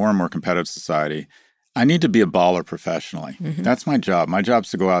 and it's a more and more competitive society, I need to be a baller professionally. Mm-hmm. That's my job. My job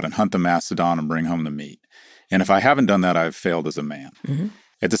is to go out and hunt the mastodon and bring home the meat. And if I haven't done that, I've failed as a man. Mm-hmm.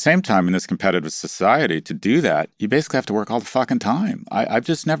 At the same time, in this competitive society, to do that, you basically have to work all the fucking time.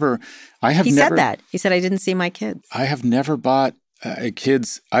 He said that. He said, I didn't see my kids. I have never bought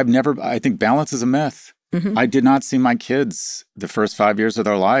kids. I think balance is a myth. Mm-hmm. I did not see my kids the first 5 years of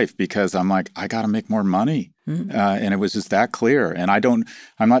their life because I'm like, I got to make more money. Mm-hmm. And it was just that clear. And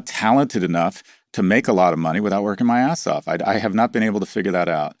I'm not talented enough to make a lot of money without working my ass off. I have not been able to figure that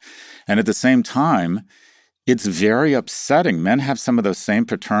out. And at the same time, it's very upsetting. Men have some of those same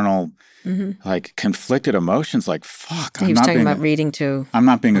paternal, like, conflicted emotions. Like, fuck, I'm not talking about reading to. I'm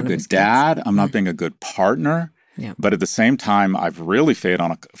not being a good dad. I'm not being a good partner. Yeah. But at the same time, I've really failed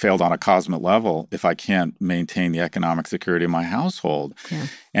on a cosmic level if I can't maintain the economic security of my household. Yeah.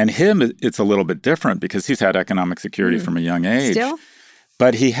 And him, it's a little bit different because he's had economic security from a young age. Still?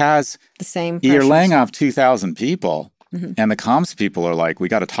 But he has the same. You're laying off 2,000 people, and the comms people are like, we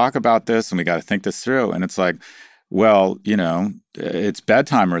got to talk about this and we got to think this through. And it's like, well, it's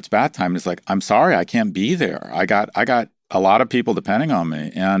bedtime or it's bath time. It's like, I'm sorry, I can't be there. I got a lot of people depending on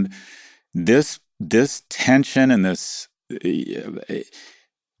me, and this tension and this,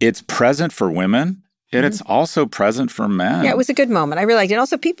 it's present for women. And it's also present for men. Yeah, it was a good moment. I realized, and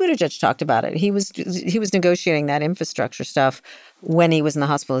also Pete Buttigieg talked about it. He was negotiating that infrastructure stuff when he was in the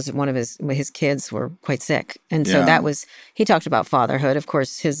hospital. One of his kids were quite sick, and so he talked about fatherhood. Of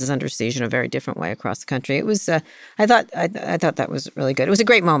course, his is under siege in a very different way across the country. It was. I thought that was really good. It was a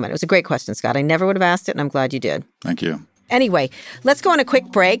great moment. It was a great question, Scott. I never would have asked it, and I'm glad you did. Thank you. Anyway, let's go on a quick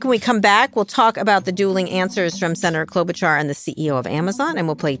break. When we come back, we'll talk about the dueling answers from Senator Klobuchar and the CEO of Amazon, and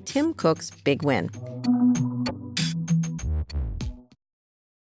we'll play Tim Cook's Big Win.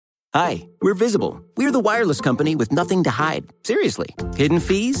 Hi, we're Visible. We're the wireless company with nothing to hide. Seriously. Hidden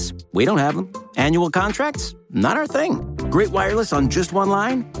fees? We don't have them. Annual contracts? Not our thing. Great wireless on just one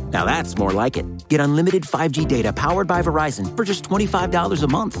line? Now that's more like it. Get unlimited 5G data powered by Verizon for just $25 a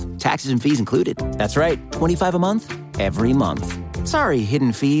month. Taxes and fees included. That's right, $25 a month, every month. Sorry,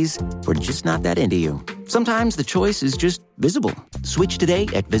 hidden fees. We're just not that into you. Sometimes the choice is just Visible. Switch today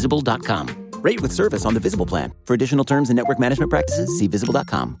at Visible.com. Rate with service on the Visible plan. For additional terms and network management practices, see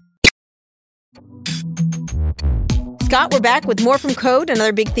Visible.com. Scott, we're back with more from Code.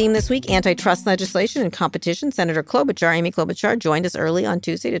 Another big theme this week, antitrust legislation and competition. Senator Klobuchar, Amy Klobuchar, joined us early on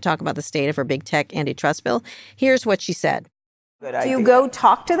Tuesday to talk about the state of her big tech antitrust bill. Here's what she said. Do you go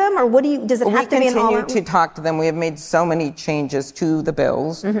talk to them, or does it have to be an all-out? We continue to talk to them. We have made so many changes to the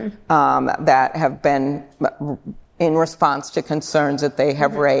bills that have been in response to concerns that they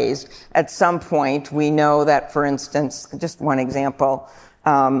have raised. At some point, we know that, for instance, just one example,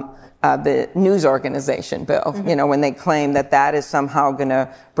 the news organization bill, when they claim that is somehow going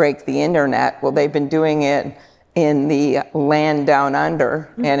to break the internet. Well, they've been doing it in the land down under,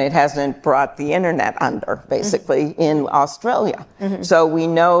 and it hasn't brought the internet under, basically, in Australia. So we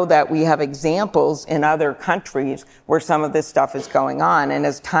know that we have examples in other countries where some of this stuff is going on, and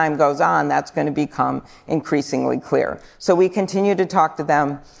as time goes on, that's going to become increasingly clear. So we continue to talk to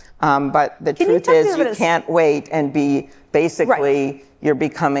them, but the truth is you can't wait and be basically... You're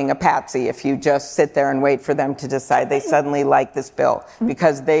becoming a patsy if you just sit there and wait for them to decide they suddenly like this bill,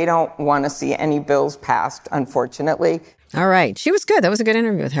 because they don't want to see any bills passed, unfortunately. All right. She was good. That was a good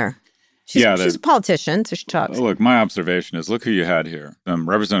interview with her. She's a politician, so she talks. Look, my observation is, look who you had here.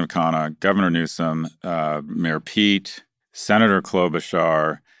 Representative Khanna, Governor Newsom, Mayor Pete, Senator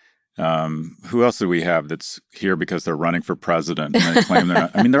Klobuchar. Who else do we have that's here because they're running for president? And they claim they're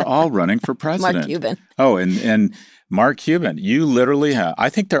not. I mean, they're all running for president. Mark Cuban. Oh, and Mark Cuban. You literally have. I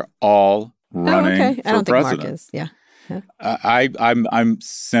think they're all running for president. I don't think Mark is. Yeah. I'm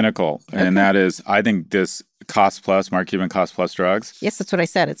cynical, and that is, I think this Cost Plus, Mark Cuban Cost Plus drugs. Yes, that's what I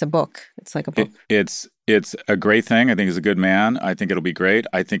said. It's a book. It's like a book. It's a great thing. I think he's a good man. I think it'll be great.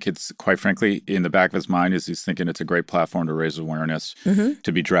 I think it's, quite frankly, in the back of his mind is he's thinking it's a great platform to raise awareness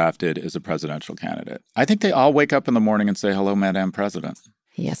to be drafted as a presidential candidate. I think they all wake up in the morning and say, hello, Madam President.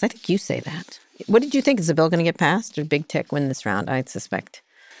 Yes, I think you say that. What did you think? Is the bill going to get passed? Or Big Tech win this round? I suspect.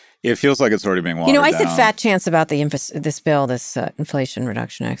 It feels like it's already being watered down. I said fat chance about this bill, this Inflation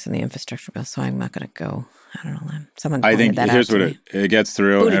Reduction Act and the infrastructure bill, so I'm not going to go. I don't know. Someone pointed that out. I think here's what it gets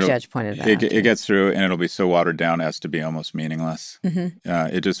through. Buttigieg pointed that out. It gets through, and it'll be so watered down as to be almost meaningless.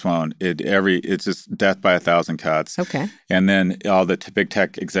 It just won't. It's just death by 1,000 cuts. Okay. And then all the big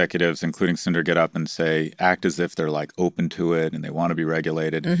tech executives, including Sundar, get up and act as if they're like open to it and they want to be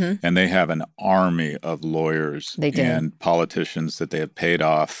regulated. And they have an army of lawyers and politicians that they have paid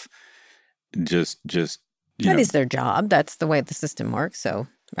off. That is their job. That's the way the system works. So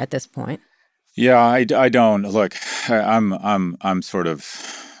at this point. Yeah, I don't look. I'm sort of,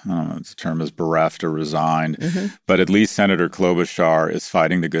 I don't know if the term is bereft or resigned, but at least Senator Klobuchar is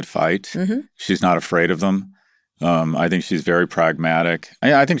fighting the good fight. She's not afraid of them. I think she's very pragmatic.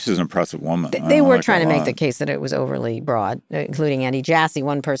 I think she's an impressive woman. They were trying to make the case that it was overly broad, including Andy Jassy,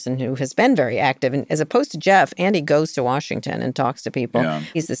 one person who has been very active. And as opposed to Jeff, Andy goes to Washington and talks to people. Yeah.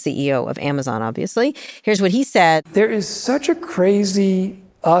 He's the CEO of Amazon, obviously. Here's what he said. There is such a crazy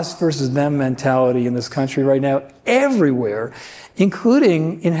us versus them mentality in this country right now, everywhere,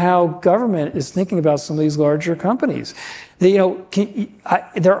 including in how government is thinking about some of these larger companies. There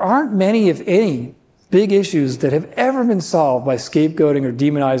aren't many, if any, big issues that have ever been solved by scapegoating or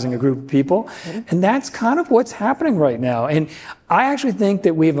demonizing a group of people. And that's kind of what's happening right now. And I actually think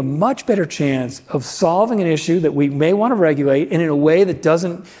that we have a much better chance of solving an issue that we may want to regulate and in a way that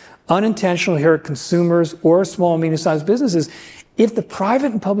doesn't unintentionally hurt consumers or small and medium-sized businesses if the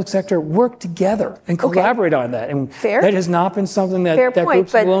private and public sector work together and collaborate on that. And that has not been something that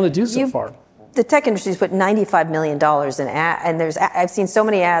groups are willing to do so far. The tech industry's put $95 million in and I've seen so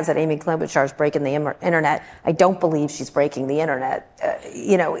many ads that Amy Klobuchar's breaking the internet. I don't believe she's breaking the internet.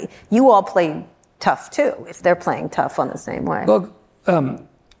 You all play tough too, if they're playing tough on the same way. Look,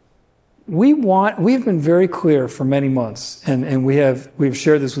 we've been very clear for many months, and we've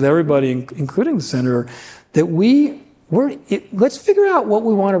shared this with everybody, including the senator, that let's figure out what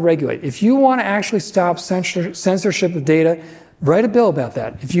we want to regulate. If you want to actually stop censorship of data, write a bill about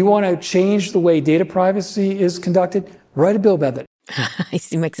that. If you want to change the way data privacy is conducted, write a bill about that.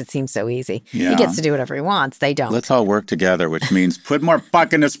 He makes it seem so easy. Yeah. He gets to do whatever he wants. They don't. Let's all work together, which means put more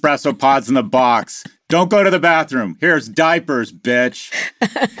fucking espresso pods in the box. Don't go to the bathroom. Here's diapers, bitch.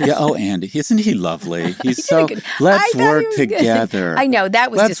 Yeah. Oh, Andy, isn't he lovely? He's so. Let's work together. I know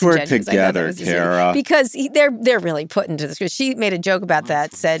that was. Let's work together, Kara. Because they're really put into this. She made a joke about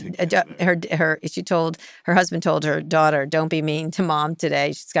that. Said her husband told her daughter, "Don't be mean to mom today."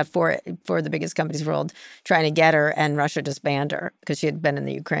 She's got four of the biggest companies in the world trying to get her, and Russia just banned her because she had been in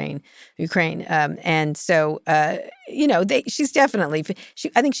the Ukraine. And so she's definitely.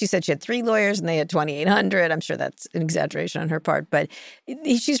 I think she said she had 3 lawyers and they had 2,800. I'm sure that's an exaggeration on her part, but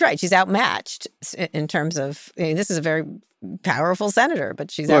she's right. She's outmatched in terms of this is a very powerful senator, but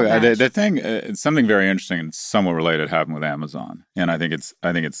she's outmatched. The thing, something very interesting and somewhat related happened with Amazon, and I think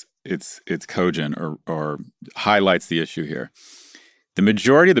it's cogent or highlights the issue here. The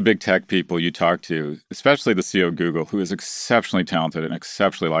majority of the big tech people you talk to, especially the CEO of Google, who is exceptionally talented and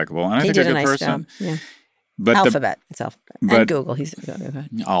exceptionally likable, and I think did a good nice person. Job. Yeah. But Alphabet. It's Alphabet. And Google.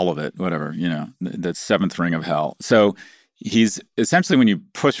 All of it, whatever, the seventh ring of hell. So he's essentially, when you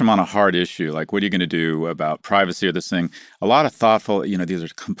push him on a hard issue, like what are you going to do about privacy or this thing, a lot of thoughtful,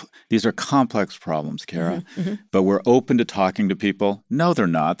 these are complex problems, Kara, but we're open to talking to people. No, they're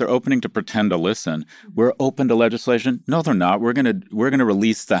not. They're opening to pretend to listen. We're open to legislation. No, they're not. We're going to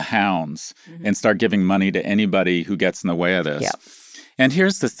release the hounds and start giving money to anybody who gets in the way of this. Yep. And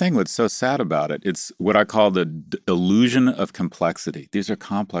here's the thing, what's so sad about it. It's what I call the illusion of complexity. These are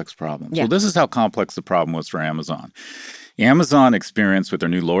complex problems. Yeah. Well, this is how complex the problem was for Amazon. Amazon experienced with their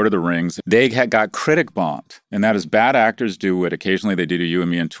new Lord of the Rings, they got critic bombed. And that is bad actors do what occasionally they do to you and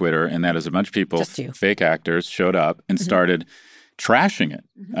me on Twitter. And that is a bunch of people, fake actors, showed up and started trashing it.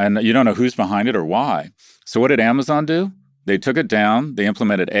 And you don't know who's behind it or why. So what did Amazon do? They took it down. They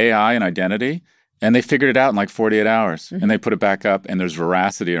implemented AI and identity. And they figured it out in like 48 hours. And they put it back up, and there's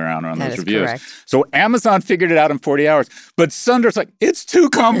veracity around those reviews. Correct. So Amazon figured it out in 40 hours. But Sunder's like, it's too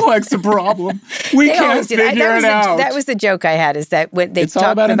complex a problem. We can't figure it out. That was the joke I had, is that when they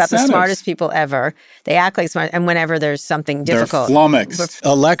talk about the smartest people ever, they act like smart. And whenever there's something difficult. They're flummoxed.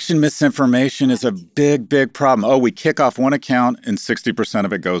 Election misinformation is a big, big problem. Oh, we kick off one account, and 60%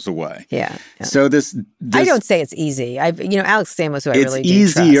 of it goes away. Yeah. So this I don't say it's easy. Alex Stamos, who I really do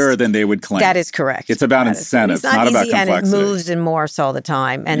It's easier trust. than they would claim. That is correct. It's about incentives, not about complexity. And it moves and morphs all the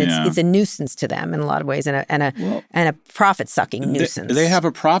time, and it's a nuisance to them in a lot of ways, and a profit-sucking nuisance. They have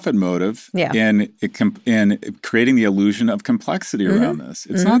a profit motive in creating the illusion of complexity around this.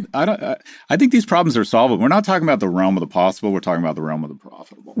 It's not. I think these problems are solvable. We're not talking about the realm of the possible. We're talking about the realm of the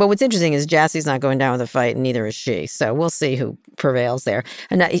profitable. But what's interesting is Jassie's not going down with a fight, and neither is she. So we'll see who prevails there.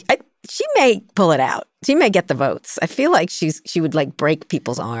 And she may pull it out. She may get the votes. I feel like she would like break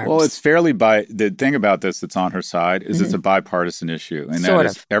people's arms. Well, it's the thing about this that's on her side is it's a bipartisan issue. And sort that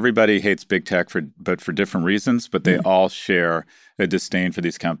is everybody hates big tech but for different reasons, but they all share a disdain for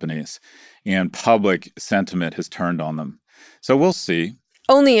these companies. And public sentiment has turned on them. So we'll see.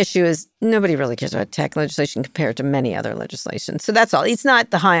 Only issue is nobody really cares about tech legislation compared to many other legislations. So that's all. It's not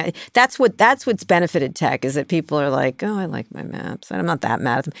the high. That's what's benefited tech, is that people are like, oh, I like my maps. I'm not that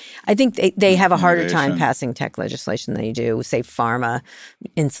mad at them. I think they have a harder time passing tech legislation than you do, say, pharma,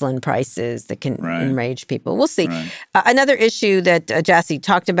 insulin prices that can enrage people. We'll see. Right. Another issue that Jassy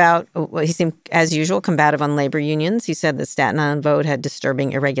talked about, he seemed, as usual, combative on labor unions. He said the Staten Island vote had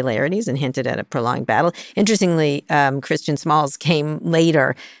disturbing irregularities and hinted at a prolonged battle. Interestingly, Christian Smalls came later.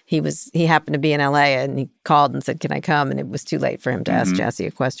 He happened to be in LA, and he called and said, can I come? And it was too late for him to ask Jassy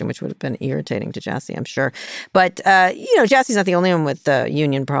a question, which would have been irritating to Jassy, I'm sure. But, Jassy's not the only one with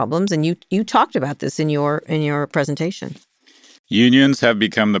union problems. And you talked about this in your presentation. Unions have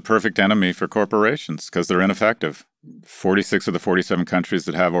become the perfect enemy for corporations because they're ineffective. 46 of the 47 countries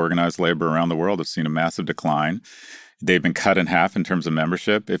that have organized labor around the world have seen a massive decline. They've been cut in half in terms of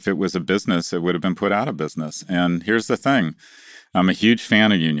membership. If it was a business, it would have been put out of business. And here's the thing. I'm a huge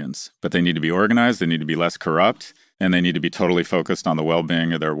fan of unions, but they need to be organized, they need to be less corrupt, and they need to be totally focused on the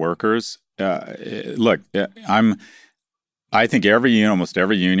well-being of their workers. Look, I think almost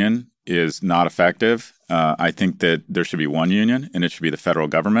every union is not effective. I think that there should be one union, and it should be the federal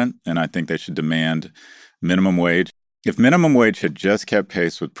government, and I think they should demand minimum wage. If minimum wage had just kept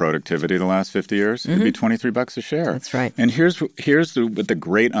pace with productivity the last 50 years, it'd be $23 a share. That's right. And here's what the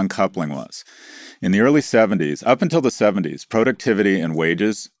great uncoupling was. In the early 70s, up until the 70s, productivity and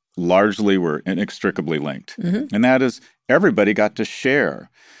wages largely were inextricably linked. And that is, everybody got to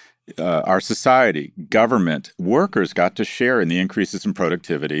share. Our society, government, workers got to share in the increases in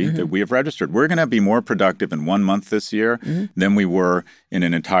productivity that we have registered. We're going to be more productive in 1 month this year than we were in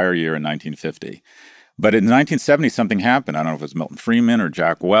an entire year in 1950. But in 1970, something happened. I don't know if it was Milton Friedman or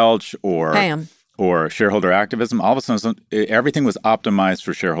Jack Welch or shareholder activism. All of a sudden, everything was optimized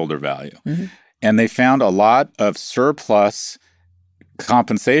for shareholder value. And they found a lot of surplus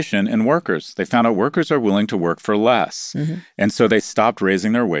compensation in workers. They found out workers are willing to work for less. And so they stopped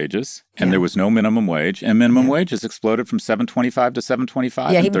raising their wages, and there was no minimum wage. And minimum wages exploded from $7.25 to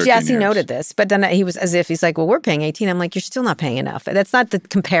 $7.25 in 13 Jassy years. noted this, but then he was he's like, well, we're paying $18. I'm like, you're still not paying enough. That's not the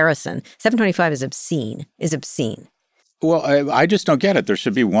comparison. $7.25 is obscene. Well, I just don't get it. There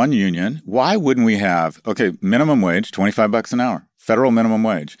should be one union. Why wouldn't we have, minimum wage, $25 an hour? Federal minimum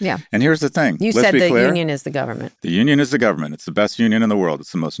wage. Yeah. And here's the thing. You said the union is the government. The union is the government. It's the best union in the world.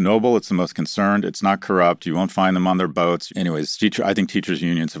 It's the most noble. It's the most concerned. It's not corrupt. You won't find them on their boats. Anyways, I think teachers'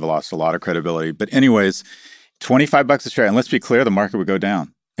 unions have lost a lot of credibility. But anyways, $25 a share. And let's be clear, the market would go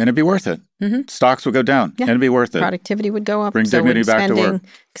down. And it'd be worth it. Mm-hmm. Stocks would go down, and it'd be worth it. Productivity would go up. Bring so dignity would back to spending, work.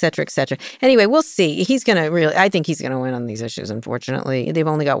 et cetera, et cetera. Anyway, we'll see. I think he's going to win on these issues, unfortunately. They've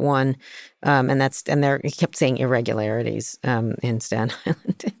only got one, he kept saying irregularities in Staten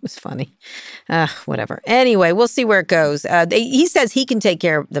Island. It was funny. Whatever. Anyway, we'll see where it goes. He says he can take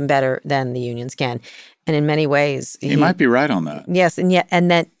care of them better than the unions can. And in many ways... He might be right on that. Yes, and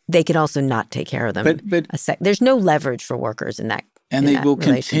that they could also not take care of them. But there's no leverage for workers in that. And they will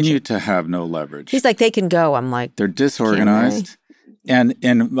continue to have no leverage. He's like, they can go. I'm like, they're disorganized. And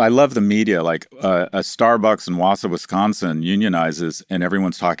I love the media. Like a Starbucks in Wausau, Wisconsin unionizes, and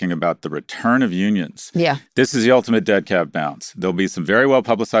everyone's talking about the return of unions. Yeah. This is the ultimate dead cat bounce. There'll be some very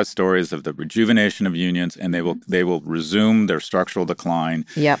well-publicized stories of the rejuvenation of unions, and they will resume their structural decline.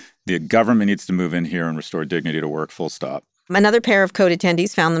 Yep. The government needs to move in here and restore dignity to work, full stop. Another pair of code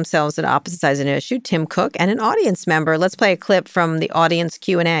attendees found themselves at opposite sides of an issue, Tim Cook and an audience member. Let's play a clip from the audience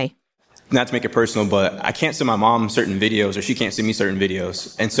Q&A. Not to make it personal, but I can't send my mom certain videos, or she can't send me certain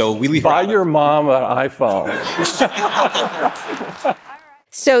videos. And so we leave Buy your mom an iPhone.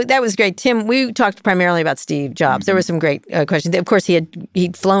 So that was great. Tim, we talked primarily about Steve Jobs. There were some great questions. Of course,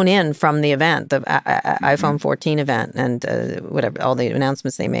 he'd flown in from the event, the iPhone 14 event, and whatever, all the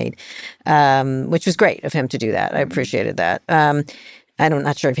announcements they made, which was great of him to do that. I appreciated that. I'm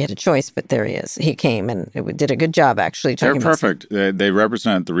not sure if he had a choice, but there he is. He came and did a good job, actually. They're perfect. They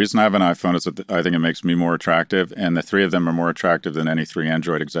represent, the reason I have an iPhone is that I think it makes me more attractive, and the three of them are more attractive than any three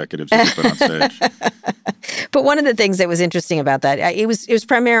Android executives you could put on stage. But one of the things that was interesting about that, it was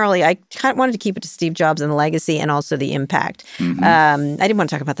primarily, I kind of wanted to keep it to Steve Jobs and the legacy and also the impact. Mm-hmm. I didn't want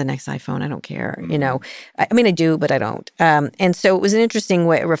to talk about the next iPhone. I don't care. Mm-hmm. I mean, I do, but I don't. And so it was an interesting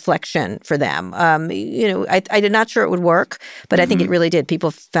reflection for them. I did not sure it would work, but I think it really did.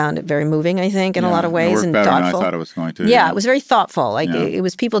 People found it very moving, I think, in a lot of ways, it worked and better thoughtful. Than I thought it was going to. Yeah, it was very thoughtful. It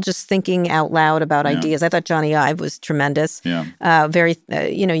was people just thinking out loud about ideas. I thought Johnny Ive was tremendous. Yeah. Very,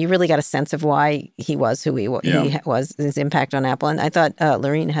 you really got a sense of why he was who he was, his impact on Apple. And I thought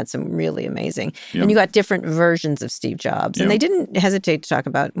Lorene had some really amazing. And you got different versions of Steve Jobs, and they didn't hesitate to talk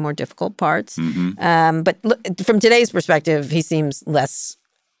about more difficult parts. Mm-hmm. But from today's perspective, he seems less,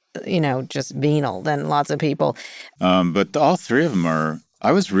 just venal than lots of people. But all three of them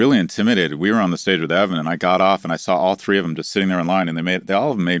I was really intimidated. We were on the stage with Evan, and I got off, and I saw all three of them just sitting there in line, and they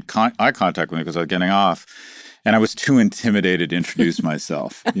all of them made eye contact with me because I was getting off, and I was too intimidated to introduce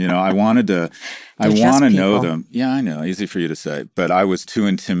myself. I want to know them. Yeah, I know, easy for you to say, but I was too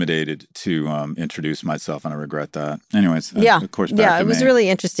intimidated to introduce myself, and I regret that. Anyways, of course, it was really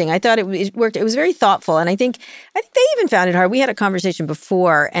interesting. I thought it worked. It was very thoughtful, and I think they even found it hard. We had a conversation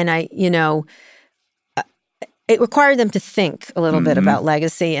before, and it required them to think a little bit about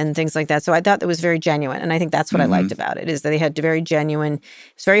legacy and things like that. So I thought that was very genuine. And I think that's what I liked about it, is that they had very genuine,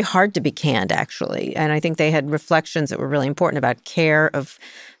 it's very hard to be canned, actually. And I think they had reflections that were really important about care of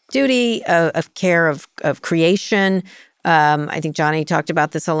duty, of care of creation. I think Johnny talked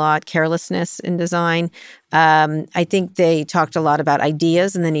about this a lot, carelessness in design. I think they talked a lot about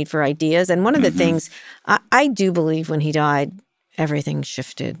ideas and the need for ideas. And one of the things, I do believe when he died, everything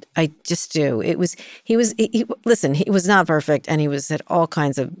shifted. I just do. He was not perfect, and he had all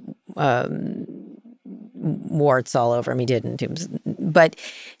kinds of warts all over him. He didn't. But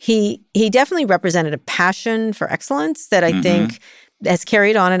he definitely represented a passion for excellence that I think has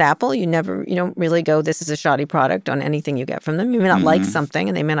carried on at Apple. You don't really go, this is a shoddy product on anything you get from them. You may not like something,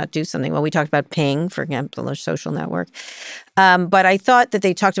 and they may not do something. Well, we talked about Ping, for example, their social network. But I thought that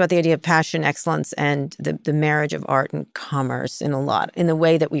they talked about the idea of passion, excellence, and the marriage of art and commerce in the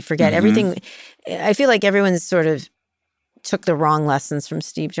way that we forget everything. I feel like everyone's sort of took the wrong lessons from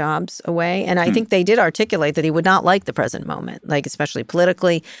Steve Jobs away. And I think they did articulate that he would not like the present moment, like especially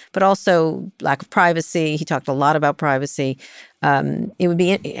politically, but also lack of privacy. He talked a lot about privacy. It would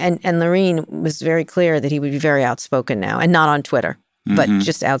be, and Lorene was very clear that he would be very outspoken now, and not on Twitter, but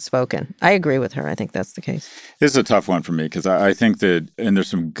just outspoken. I agree with her. I think that's the case. This is a tough one for me because I think that, and there's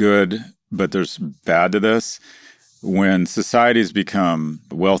some good, but there's bad to this. When societies become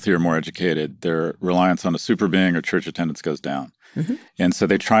wealthier, more educated, their reliance on a super being or church attendance goes down. And so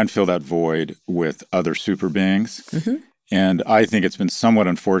they try and fill that void with other super beings. And I think it's been somewhat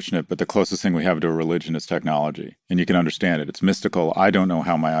unfortunate, but the closest thing we have to a religion is technology. And you can understand it. It's mystical. I don't know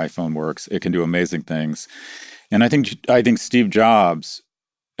how my iPhone works. It can do amazing things. And I think Steve Jobs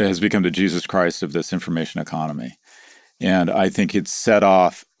has become the Jesus Christ of this information economy. And I think it's set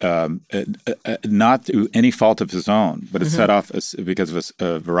off, not through any fault of his own, but it's set off because of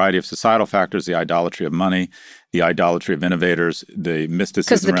a variety of societal factors, the idolatry of money, the idolatry of innovators, the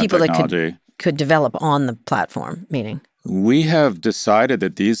mysticism around technology. Because the people that could develop on the platform, meaning? We have decided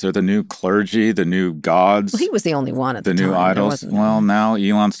that these are the new clergy, the new gods. Well, he was the only one at the time. The new idols. Well, now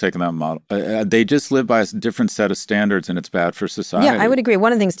Elon's taken that model. They just live by a different set of standards, and it's bad for society. Yeah, I would agree.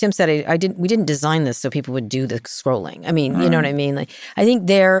 One of the things Tim said, we didn't design this so people would do the scrolling. I mean, you know what I mean? Like, I think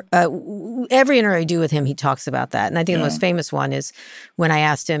every interview I do with him, he talks about that. And I think the most famous one is when I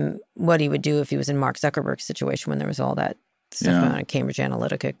asked him what he would do if he was in Mark Zuckerberg's situation when there was all that stuff going on at Cambridge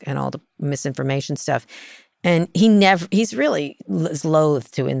Analytica and all the misinformation stuff. And he's really loath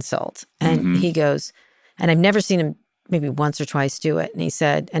to insult. And he goes, and I've never seen him maybe once or twice do it. And he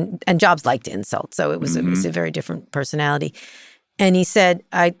said, and Jobs liked to insult. So it was a very different personality. And he said,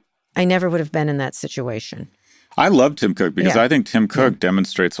 I never would have been in that situation. I love Tim Cook because I think Tim Cook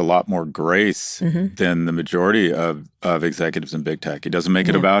demonstrates a lot more grace than the majority of executives in big tech. He doesn't make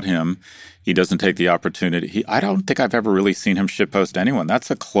it about him. He doesn't take the opportunity. I don't think I've ever really seen him shitpost anyone. That's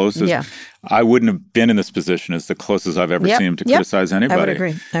the closest. I wouldn't have been in this position as the closest I've ever seen him to criticize anybody.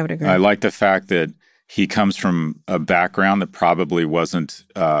 I would agree. I like the fact that he comes from a background that probably wasn't,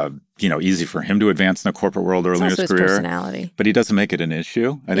 easy for him to advance in the corporate world early in his career. His personality. But he doesn't make it an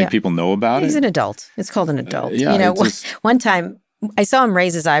issue. I think people know about it. He's an adult. It's called an adult. One time I saw him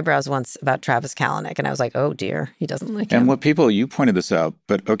raise his eyebrows once about Travis Kalanick, and I was like, oh dear, he doesn't like him. And you pointed this out,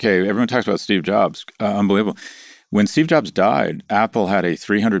 but okay, everyone talks about Steve Jobs. Unbelievable. When Steve Jobs died, Apple had a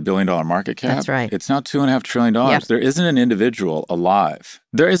 $300 billion market cap. That's right. It's now $2.5 trillion. There isn't an individual alive.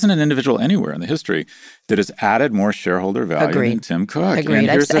 There isn't an individual anywhere in the history that has added more shareholder value than Tim Cook. Agreed.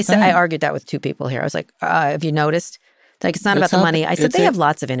 I argued that with two people here. I was like, have you noticed? Like, it's not about the money. I said, they have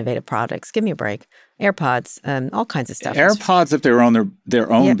lots of innovative products. Give me a break. AirPods, all kinds of stuff. AirPods, if they were on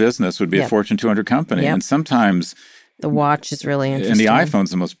their own business, would be a Fortune 200 company. And sometimes the watch is really interesting. And the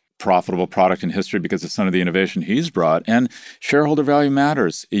iPhone's the most profitable product in history because of some of the innovation he's brought. And shareholder value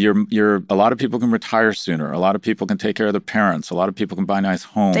matters. A lot of people can retire sooner. A lot of people can take care of their parents. A lot of people can buy nice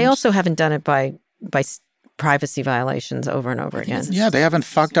homes. They also haven't done it by privacy violations over and over again. Yeah, they haven't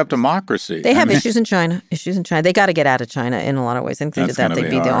fucked up democracy. They have issues in China. They got to get out of China in a lot of ways. I think they did that.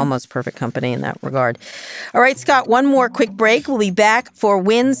 They'd be the almost perfect company in that regard. All right, Scott, one more quick break. We'll be back for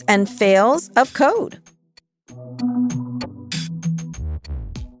wins and fails of code.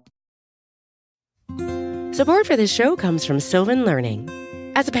 Support for this show comes from Sylvan Learning.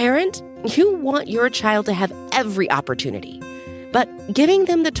 As a parent, you want your child to have every opportunity. But giving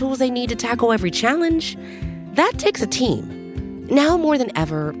them the tools they need to tackle every challenge, that takes a team. Now more than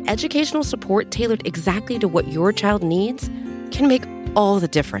ever, educational support tailored exactly to what your child needs can make all the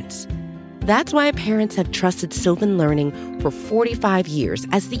difference. That's why parents have trusted Sylvan Learning for 45 years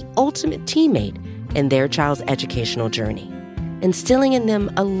as the ultimate teammate in their child's educational journey, instilling in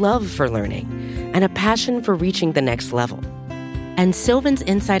them a love for learning and a passion for reaching the next level. And Sylvan's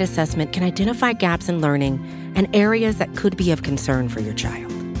Insight Assessment can identify gaps in learning and areas that could be of concern for your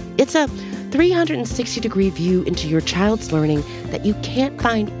child. It's a 360-degree view into your child's learning that you can't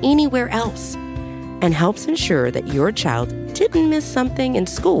find anywhere else, and helps ensure that your child didn't miss something in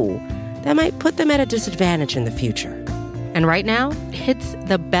school that might put them at a disadvantage in the future. And right now, it's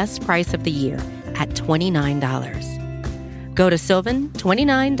the best price of the year at $29. Go to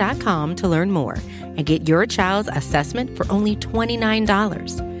sylvan29.com to learn more and get your child's assessment for only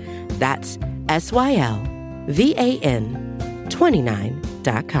 $29. That's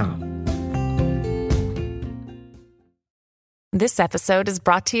SYLVAN29.com. This episode is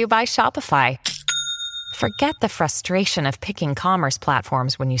brought to you by Shopify. Forget the frustration of picking commerce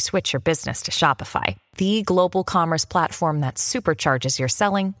platforms when you switch your business to Shopify, the global commerce platform that supercharges your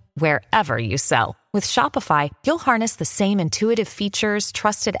selling wherever you sell. With Shopify, you'll harness the same intuitive features,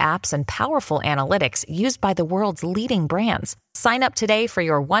 trusted apps, and powerful analytics used by the world's leading brands. Sign up today for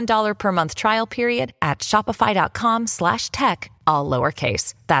your $1 per month trial period at shopify.com/tech, all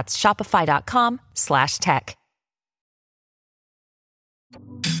lowercase. That's shopify.com/tech.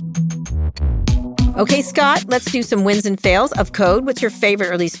 Okay, Scott, let's do some wins and fails of code. What's your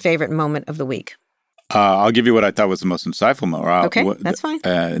favorite or least favorite moment of the week? I'll give you what I thought was the most insightful moment. Okay, that's fine.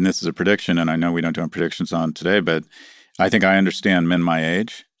 And this is a prediction, and I know we don't do predictions on today, but I think I understand men my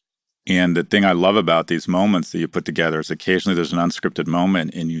age. And the thing I love about these moments that you put together is occasionally there's an unscripted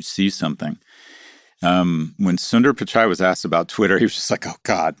moment and you see something. When Sundar Pichai was asked about Twitter, he was just like, "Oh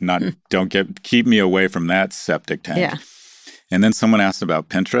God, keep me away from that septic tank." Yeah. And then someone asked about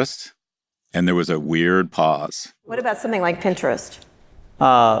Pinterest, and there was a weird pause. What about something like Pinterest?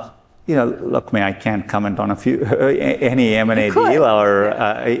 Look, I can't comment on any M&A deal, or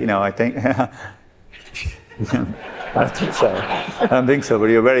I think I don't think so. But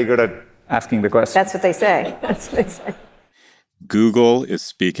you're very good at asking the question. That's what they say. Google is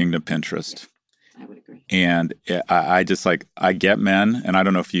speaking to Pinterest. I would agree. And I just like, I get men, and I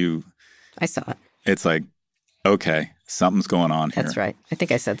don't know if you... I saw it. It's like, okay, something's going on here. That's right. I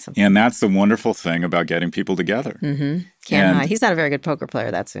think I said something. And that's the wonderful thing about getting people together. Can't hide. He's not a very good poker player,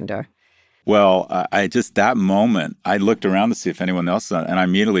 that Sundar. Well, I just, that moment, I looked around to see if anyone else, and I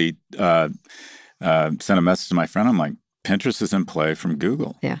immediately sent a message to my friend. I'm like, Pinterest is in play from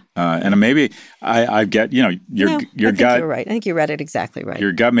Google. Yeah. And maybe I get, your I think gut. you're right. I think you read it exactly right.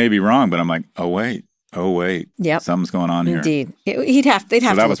 Your gut may be wrong, but I'm like, oh, wait. Yep. Something's going on here. Indeed. They'd have to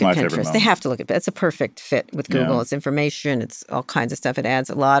look at Pinterest. They have to look at it. It's a perfect fit with Google. Yeah. It's information. It's all kinds of stuff. It adds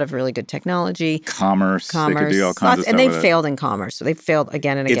a lot of really good technology. Commerce. They could do all kinds of stuff and they've with failed in commerce. So they've failed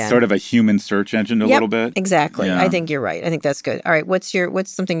again and again. It's sort of a human search engine a little bit. Exactly. Yeah. I think you're right. I think that's good. All right. What's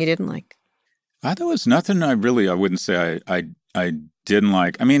something you didn't like? There was nothing I wouldn't say I didn't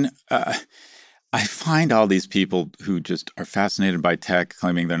like. I mean, I find all these people who just are fascinated by tech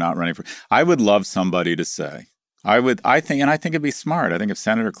claiming they're not running for... I would love somebody to say, I think it'd be smart. I think if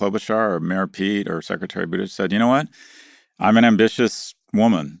Senator Klobuchar or Mayor Pete or Secretary Buttigieg said, you know what, I'm an ambitious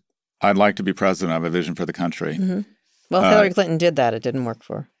woman. I'd like to be president. I have a vision for the country. Well, Hillary Clinton did that. It didn't work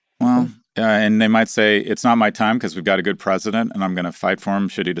for her. Well, and they might say, it's not my time because we've got a good president and I'm going to fight for him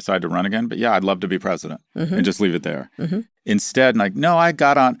should he decide to run again. But yeah, I'd love to be president and just leave it there. Instead, like, no, I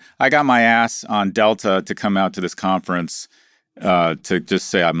got my ass on Delta to come out to this conference to just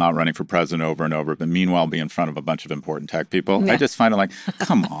say I'm not running for president over and over, but meanwhile be in front of a bunch of important tech people. Yeah. I just find it like,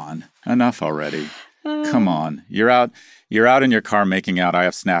 come on, enough already. Come on. You're out in your car making out I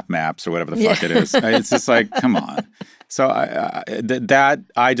have snap maps or whatever the fuck it is. It's just like, come on. So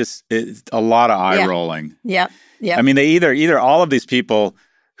it's a lot of eye rolling. Yeah. I mean, they either all of these people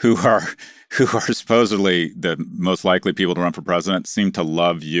who are supposedly the most likely people to run for president seem to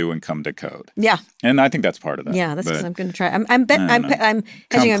love you and come to code. Yeah. And I think that's part of that. Yeah, that's because I'm going to try. I'm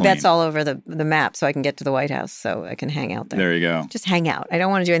hedging my bets all over the map so I can get to the White House so I can hang out there. There you go. Just hang out. I don't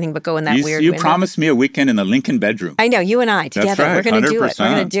want to do anything but go in that weird You window. promised me a weekend in the Lincoln bedroom. I know, you and I together. That's right, we're going to do it. 100%.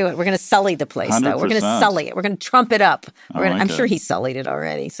 We're going to do it. We're going to sully the place, though. We're going to sully it. We're going to trump it up. I'm sure he sullied it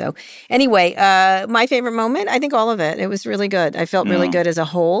already. So anyway, my favorite moment, I think all of it. It was really good. I felt really good as a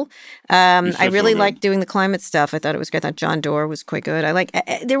whole. I really liked doing the climate stuff. I thought it was good. I thought John Doerr was quite good.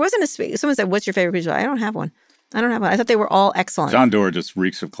 There wasn't someone said, what's your favorite piece? I don't have one. I thought they were all excellent. John Doerr just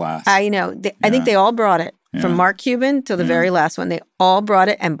reeks of class. I know. I think they all brought it. From Mark Cuban to the very last one. They all brought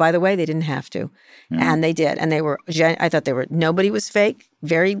it. And by the way, they didn't have to. And they did. And I thought nobody was fake.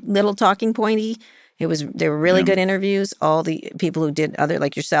 Very little talking pointy. They were really good interviews. All the people who did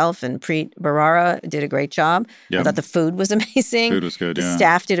like yourself and Preet Bharara did a great job. I thought the food was amazing. Food was good, The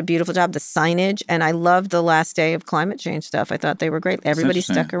staff did a beautiful job. The signage. And I loved the last day of climate change stuff. I thought they were great. Everybody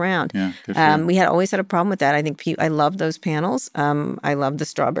stuck around. Yeah, good for you. We had always had a problem with that. I think I loved those panels. I loved the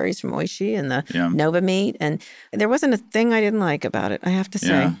strawberries from Oishi and the Nova meat. And there wasn't a thing I didn't like about it, I have to say.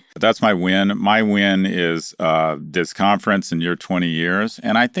 Yeah. That's my win. My win is this conference in your 20 years.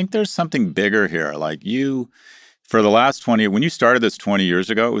 And I think there's something bigger here. Like you, for the last 20, when you started this 20 years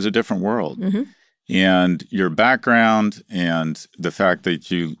ago, it was a different world. And your background and the fact that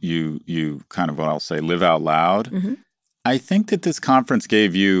you kind of, what I'll say, live out loud. I think that this conference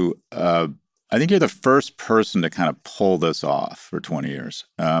gave you, I think you're the first person to kind of pull this off for 20 years.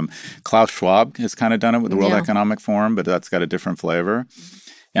 Klaus Schwab has kind of done it with the World Economic Forum, but that's got a different flavor.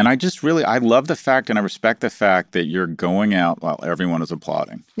 And I love the fact and I respect the fact that you're going out while everyone is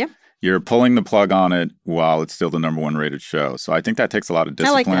applauding. Yep. You're pulling the plug on it while it's still the #1 rated show. So I think that takes a lot of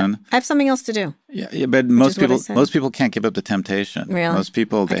discipline. I like that. I have something else to do. Yeah, but most people can't give up the temptation. Really? Most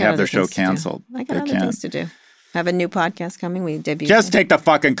people, they have their show canceled. I got other things to do. I have a new podcast coming. We debut. Just take the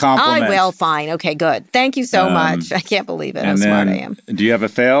fucking compliment. I will. Fine. Okay, good. Thank you so much. I can't believe it. How smart I am. Do you have a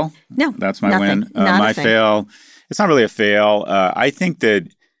fail? No. That's my nothing. win. My fail, it's not really a fail. I think that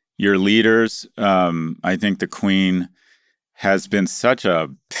your leaders, I think the Queen has been such a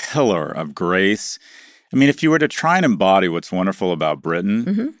pillar of grace. I mean, if you were to try and embody what's wonderful about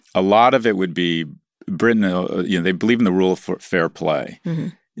Britain, a lot of it would be Britain, they believe in the rule of fair play.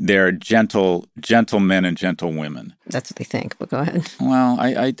 They're gentle men and gentle women. That's what they think, but go ahead. Well,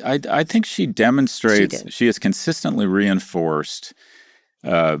 I think she demonstrates, she has consistently reinforced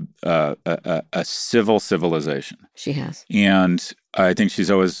a civil civilization. She has. And I think she's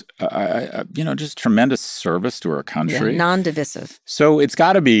always, just tremendous service to her country. Yeah, non-divisive. So it's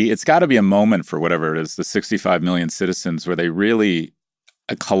got to be a moment for whatever it is, the 65 million citizens, where they really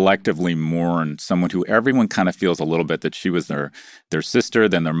collectively mourn someone who everyone kind of feels a little bit that she was their sister,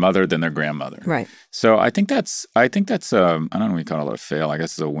 then their mother, then their grandmother. Right. So I think that's I don't know what you call it a fail. I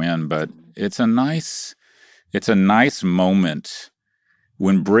guess it's a win, but it's a nice moment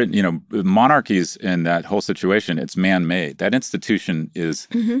when Britain, monarchies in that whole situation, it's man-made. That institution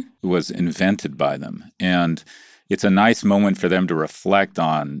was invented by them. And it's a nice moment for them to reflect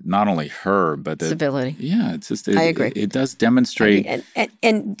on not only her, but civility. Yeah, it's just. I agree. It does demonstrate.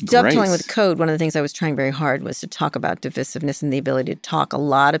 And dovetailing with code, one of the things I was trying very hard was to talk about divisiveness and the ability to talk. A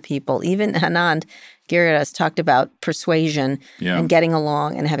lot of people, even Anand Giridharadas, talked about persuasion and getting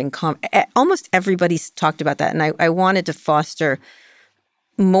along and having almost everybody's talked about that. And I wanted to foster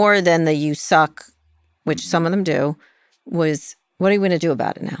more than the you suck, which some of them do, was what are we going to do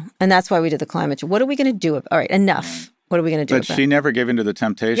about it now? And that's why we did the climate change. What are we going to do? All right, enough. What are we going to do about it? But she never gave into the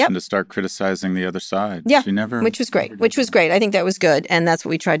temptation to start criticizing the other side. Yeah, she never, which was great. I think that was good. And that's what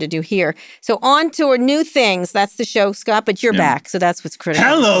we tried to do here. So on to our new things. That's the show, Scott, but you're back. So that's what's critical.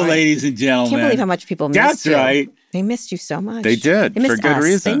 Hello, ladies and gentlemen. I can't believe how much people missed you. That's right. They missed you so much. They did, for good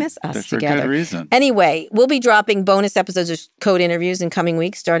reason. They miss us together. For good reason. Anyway, we'll be dropping bonus episodes of Code interviews in coming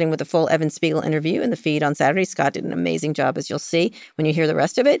weeks, starting with the full Evan Spiegel interview in the feed on Saturday. Scott did an amazing job, as you'll see when you hear the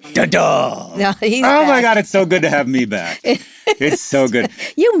rest of it. Da-da! No, he's back. My God, it's so good to have me back. It's so good.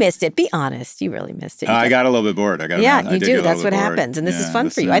 You missed it. Be honest. You really missed it. I got a little bit bored. You do. That's what happens. And this is fun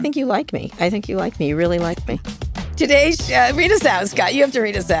for you. I think you like me. You really like me. Today's read us out, Scott. You have to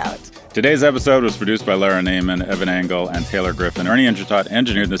read us out. Today's episode was produced by Lara Naiman, Evan Engel, and Taylor Griffin. Ernie Indratott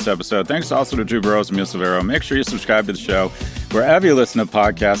engineered this episode. Thanks also to Drew Burrows and Mil Severo. Make sure you subscribe to the show wherever you listen to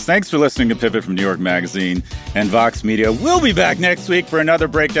podcasts. Thanks for listening to Pivot from New York Magazine and Vox Media. We'll be back next week for another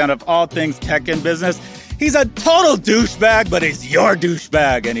breakdown of all things tech and business. He's a total douchebag, but he's your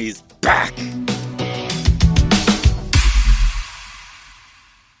douchebag, and he's back.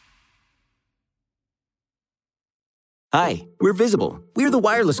 Hi, we're Visible. We're the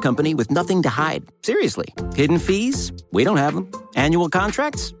wireless company with nothing to hide. Seriously. Hidden fees? We don't have them. Annual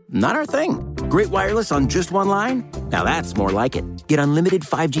contracts? Not our thing. Great wireless on just one line? Now that's more like it. Get unlimited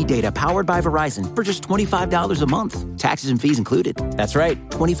 5G data powered by Verizon for just $25 a month. Taxes and fees included. That's right,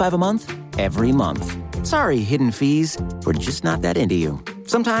 $25 a month, every month. Sorry, hidden fees. We're just not that into you.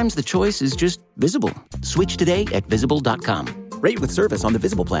 Sometimes the choice is just Visible. Switch today at Visible.com. Rate with service on the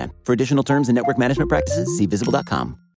Visible plan. For additional terms and network management practices, see Visible.com.